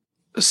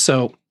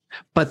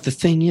the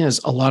thing is,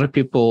 a lot of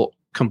people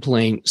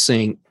complain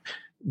saying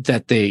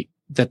that they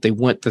that they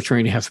want the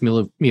 3.5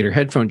 millimeter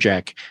headphone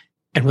jack.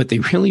 And what they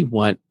really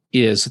want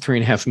is a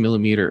 3.5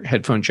 millimeter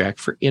headphone jack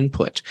for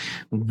input,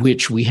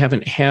 which we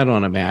haven't had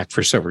on a Mac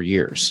for several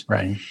years.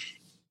 Right.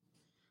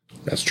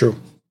 That's true.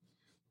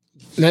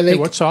 Hey,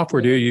 what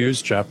software do you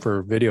use, Jeff,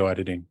 for video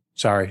editing?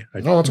 Sorry.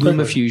 No, it's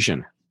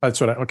LumaFusion. That's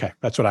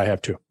what I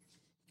have too.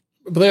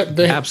 But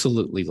they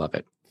absolutely love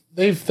it.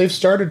 They've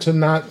started to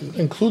not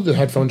include the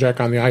headphone jack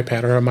on the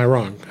iPad, or am I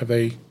wrong? Have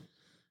they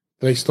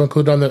still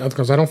include on the,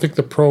 because I don't think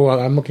the Pro,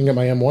 I'm looking at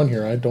my M1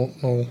 here. I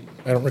don't know.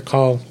 I don't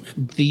recall.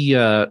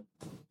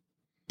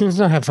 There's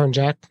no headphone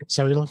jack. Is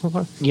that what you're looking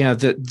for? Yeah,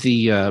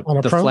 the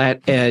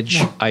flat edge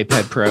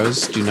iPad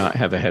Pros do not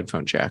have a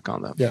headphone jack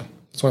on them. Yeah,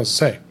 that's what I was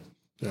say.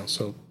 Yeah,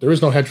 so there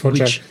is no headphone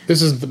jack.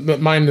 This is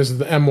mine. This is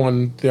the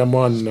M1. The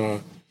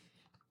M1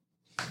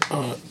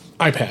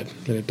 iPad,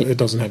 and it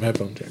doesn't have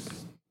headphone jack.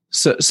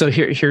 So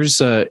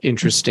here's an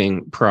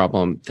interesting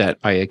problem that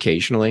I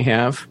occasionally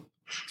have.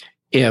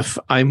 If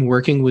I'm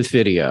working with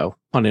video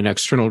on an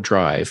external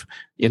drive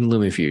in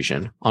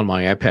LumaFusion on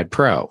my iPad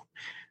Pro,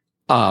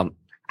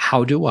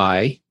 how do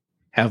I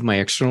have my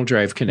external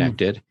drive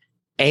connected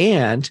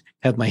and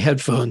have my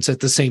headphones at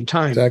the same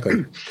time?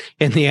 Exactly.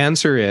 And the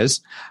answer is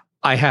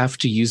I have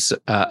to use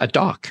a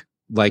dock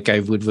like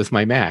I would with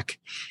my Mac.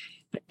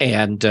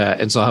 And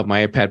so I'll have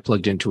my iPad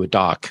plugged into a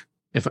dock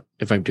if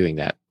I'm doing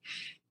that,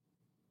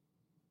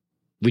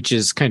 which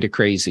is kind of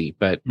crazy,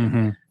 but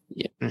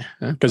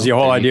because the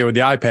whole idea with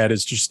the iPad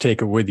is just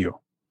take it with you.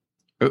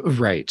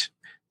 Right.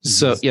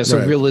 So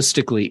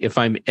realistically, if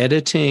I'm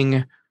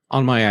editing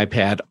on my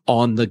iPad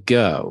on the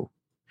go,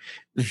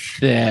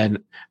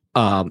 then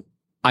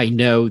I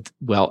know,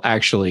 well,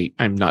 actually,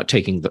 I'm not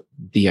taking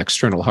the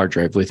external hard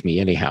drive with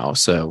me anyhow,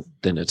 so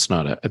then it's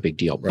not a big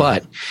deal.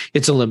 Right. But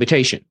it's a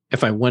limitation.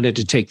 If I wanted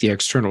to take the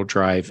external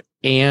drive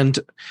and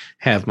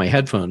have my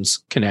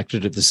headphones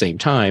connected at the same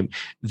time,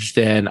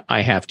 then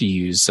I have to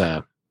use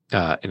an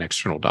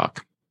external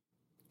dock.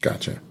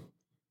 Gotcha.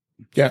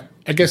 Yeah,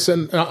 I guess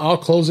I'll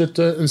close it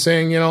in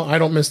saying, I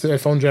don't miss the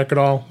headphone jack at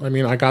all. I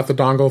mean, I got the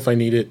dongle if I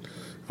need it.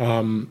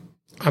 I'm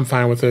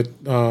fine with it.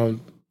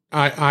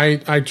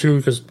 I too,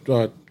 because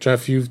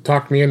Jeff, you've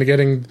talked me into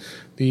getting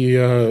the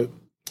a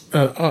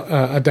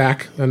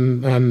DAC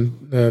and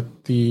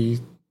the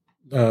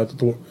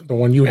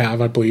one you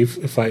have, I believe,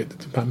 if I'm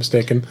not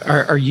mistaken.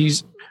 Are you?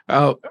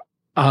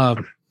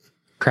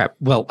 Crap.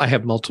 Well, I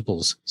have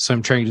multiples, so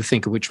I'm trying to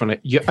think of which one.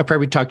 I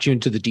probably talked you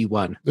into the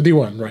D1. The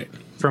D1, right?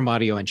 From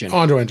Audio Engine.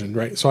 Audio Engine,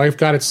 right? So I've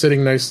got it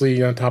sitting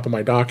nicely on top of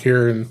my dock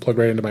here and plugged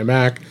right into my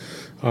Mac.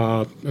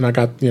 And I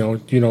got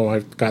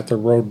I've got the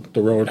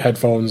Rode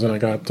headphones, and I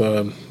got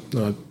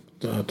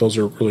those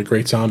are really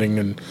great sounding,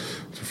 and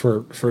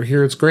for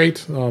here it's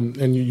great.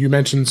 And you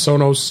mentioned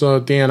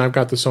Sonos, Dan. I've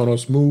got the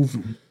Sonos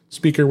Move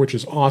speaker, which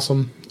is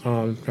awesome.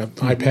 Got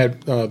the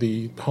iPad,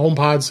 the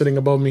HomePod sitting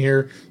above me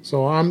here,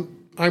 so I'm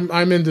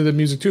into the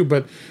music too.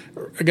 But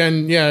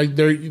again, yeah,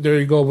 there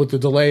you go with the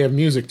delay of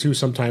music too.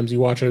 Sometimes you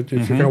watch it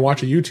if you're going to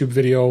watch a YouTube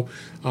video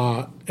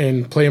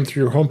and play them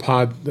through your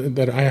HomePod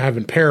that I have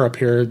in pair up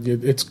here.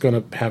 It's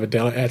going to have a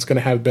delay. It's going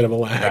to have a bit of a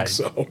lag. Right.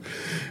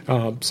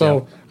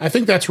 So I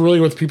think that's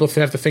really what people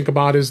have to think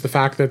about is the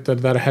fact that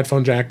a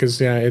headphone jack is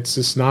it's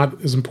just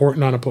not as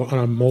important on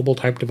a mobile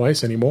type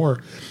device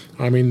anymore.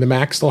 I mean, the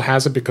Mac still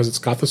has it because it's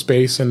got the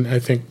space, and I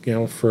think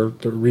for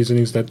the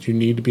reasonings that you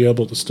need to be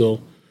able to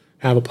still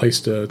have a place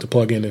to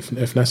plug in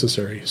if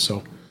necessary.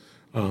 So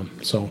that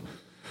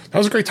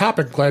was a great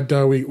topic. Glad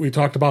we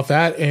talked about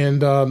that.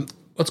 And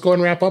let's go ahead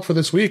and wrap up for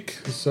this week.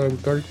 So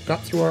we've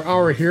got through our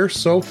hour here.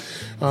 So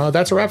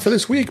that's a wrap for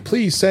this week.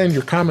 Please send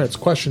your comments,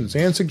 questions,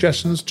 and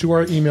suggestions to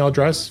our email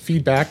address,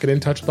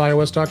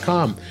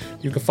 feedback@intouchwithios.com.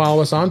 You can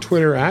follow us on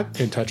Twitter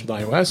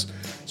 @intouchwithios.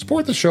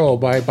 Support the show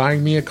by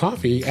buying me a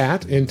coffee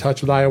at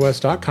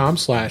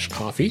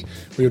intouchwithios.com/coffee.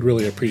 We would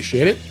really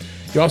appreciate it.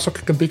 You also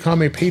can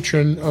become a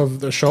patron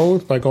of the show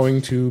by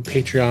going to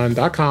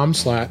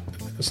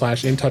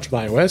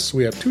patreon.com/intouchwithios.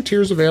 We have 2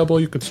 tiers available.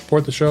 You can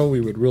support the show.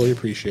 We would really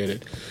appreciate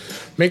it.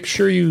 Make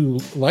sure you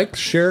like,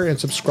 share, and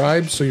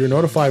subscribe so you're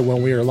notified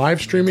when we are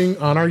live streaming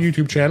on our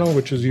YouTube channel,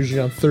 which is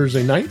usually on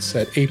Thursday nights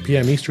at 8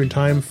 p.m. Eastern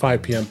Time,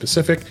 5 p.m.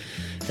 Pacific.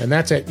 And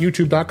that's at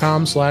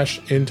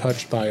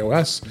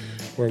youtube.com/intouchwithios,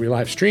 where we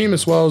live stream,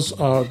 as well as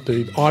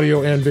the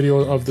audio and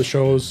video of the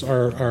shows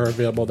are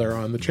available there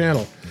on the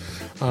channel.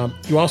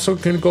 You also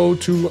can go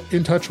to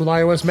In Touch with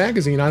iOS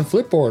magazine on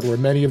Flipboard, where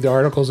many of the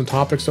articles and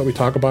topics that we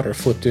talk about are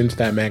flipped into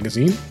that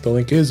magazine. The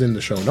link is in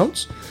the show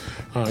notes.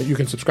 You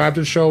can subscribe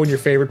to the show in your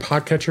favorite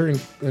podcatcher,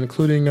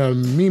 including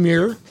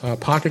Mimir,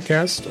 Pocket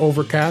Cast,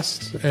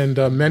 Overcast, and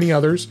many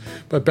others.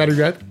 But better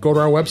yet, go to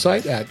our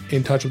website at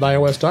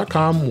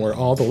intouchwithios.com, where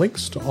all the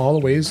links to all the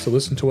ways to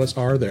listen to us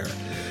are there.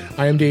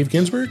 I am Dave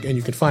Ginsburg, and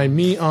you can find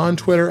me on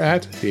Twitter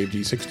at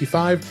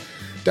DaveG65.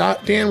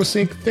 Dan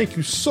Wasink, thank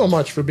you so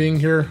much for being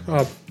here.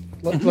 Let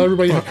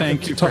everybody. Well,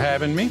 thank you for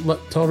having me.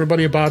 Tell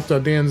everybody about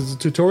Dan's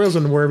tutorials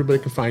and where everybody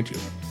can find you.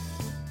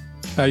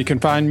 You can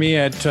find me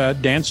at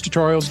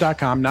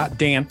dancetutorials.com, not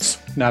dance,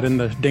 not in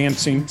the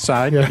dancing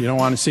side. Yeah. You don't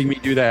want to see me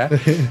do that,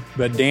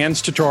 but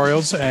Dance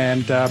Tutorials.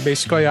 And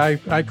basically,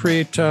 I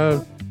create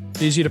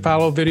easy to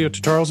follow video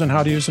tutorials on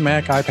how to use the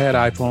Mac, iPad,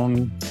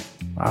 iPhone,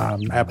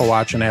 Apple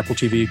Watch, and Apple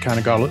TV. Kind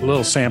of got a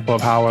little sample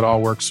of how it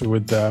all works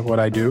with what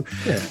I do.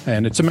 Yeah.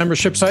 And it's a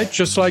membership site,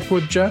 just like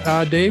with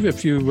Dave.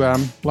 If you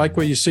like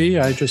what you see,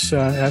 I just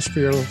ask for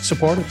your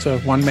support. It's a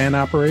one-man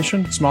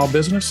operation, small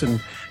business, and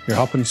you're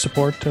helping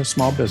support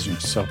small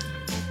business. So,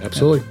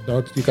 absolutely,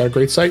 no, you got a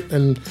great site,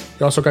 and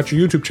you also got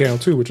your YouTube channel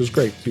too, which is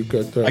great. You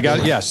got. I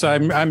got yes.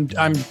 I'm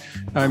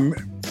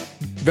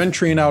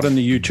venturing out in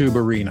the YouTube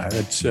arena.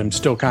 I'm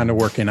still kind of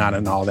working on it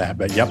and all that,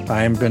 but yep,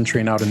 I am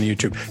venturing out in the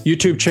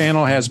YouTube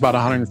channel has about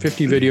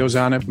 150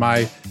 videos on it.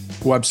 My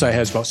website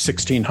has about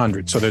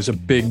 1,600, so there's a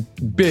big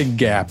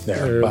gap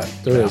there.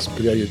 There is.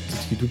 But yeah, you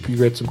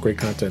read some great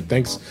content.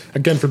 Thanks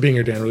again for being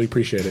here, Dan. Really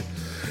appreciate it.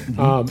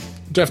 Mm-hmm.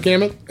 Jeff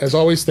Gamet, as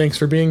always, thanks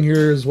for being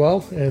here as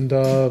well. And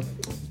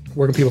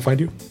where can people find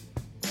you?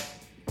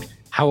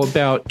 How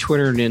about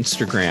Twitter and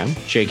Instagram?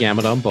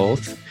 JGamet on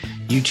both.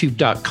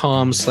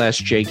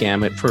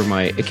 YouTube.com/JGamet for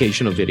my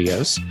occasional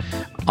videos,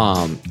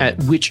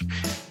 which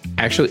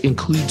actually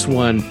includes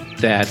one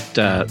that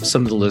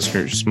some of the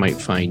listeners might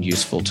find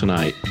useful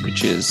tonight,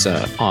 which is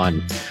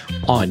on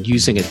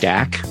using a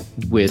DAC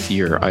with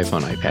your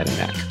iPhone, iPad, and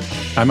Mac.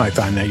 I might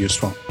find that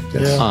useful.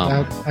 Yes.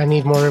 Yeah, I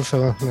need more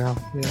info now.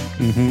 Yeah.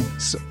 Mm-hmm.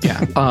 So,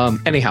 yeah.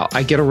 Anyhow,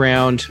 I get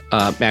around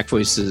Mac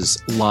Voices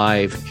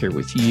Live here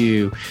with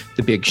you,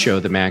 the Big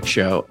Show, the Mac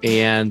Show,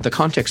 and the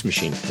Context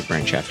Machine with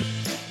Brian Chaffin.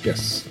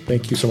 Yes.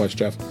 Thank you so much,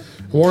 Jeff.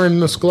 Warren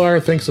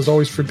Sklar, thanks as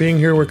always for being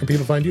here. Where can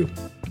people find you?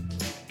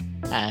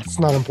 It's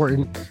not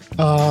important.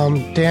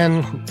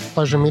 Dan,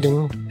 pleasure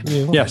meeting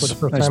you. Yes, For the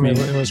first nice time.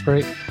 meeting It was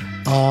great.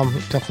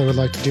 Definitely would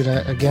like to do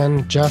that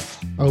again. Jeff,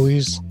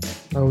 always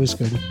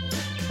good.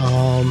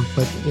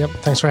 But yep,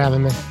 thanks for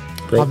having me.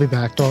 Great. I'll be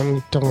back.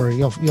 Don't worry.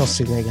 You'll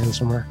see me again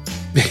somewhere.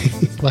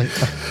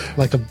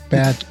 like a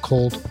bad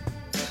cold.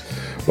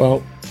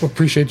 Well,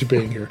 appreciate you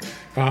being here.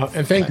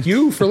 And thank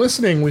you for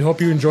listening. We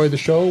hope you enjoyed the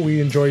show. We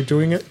enjoyed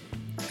doing it.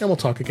 And we'll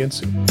talk again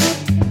soon.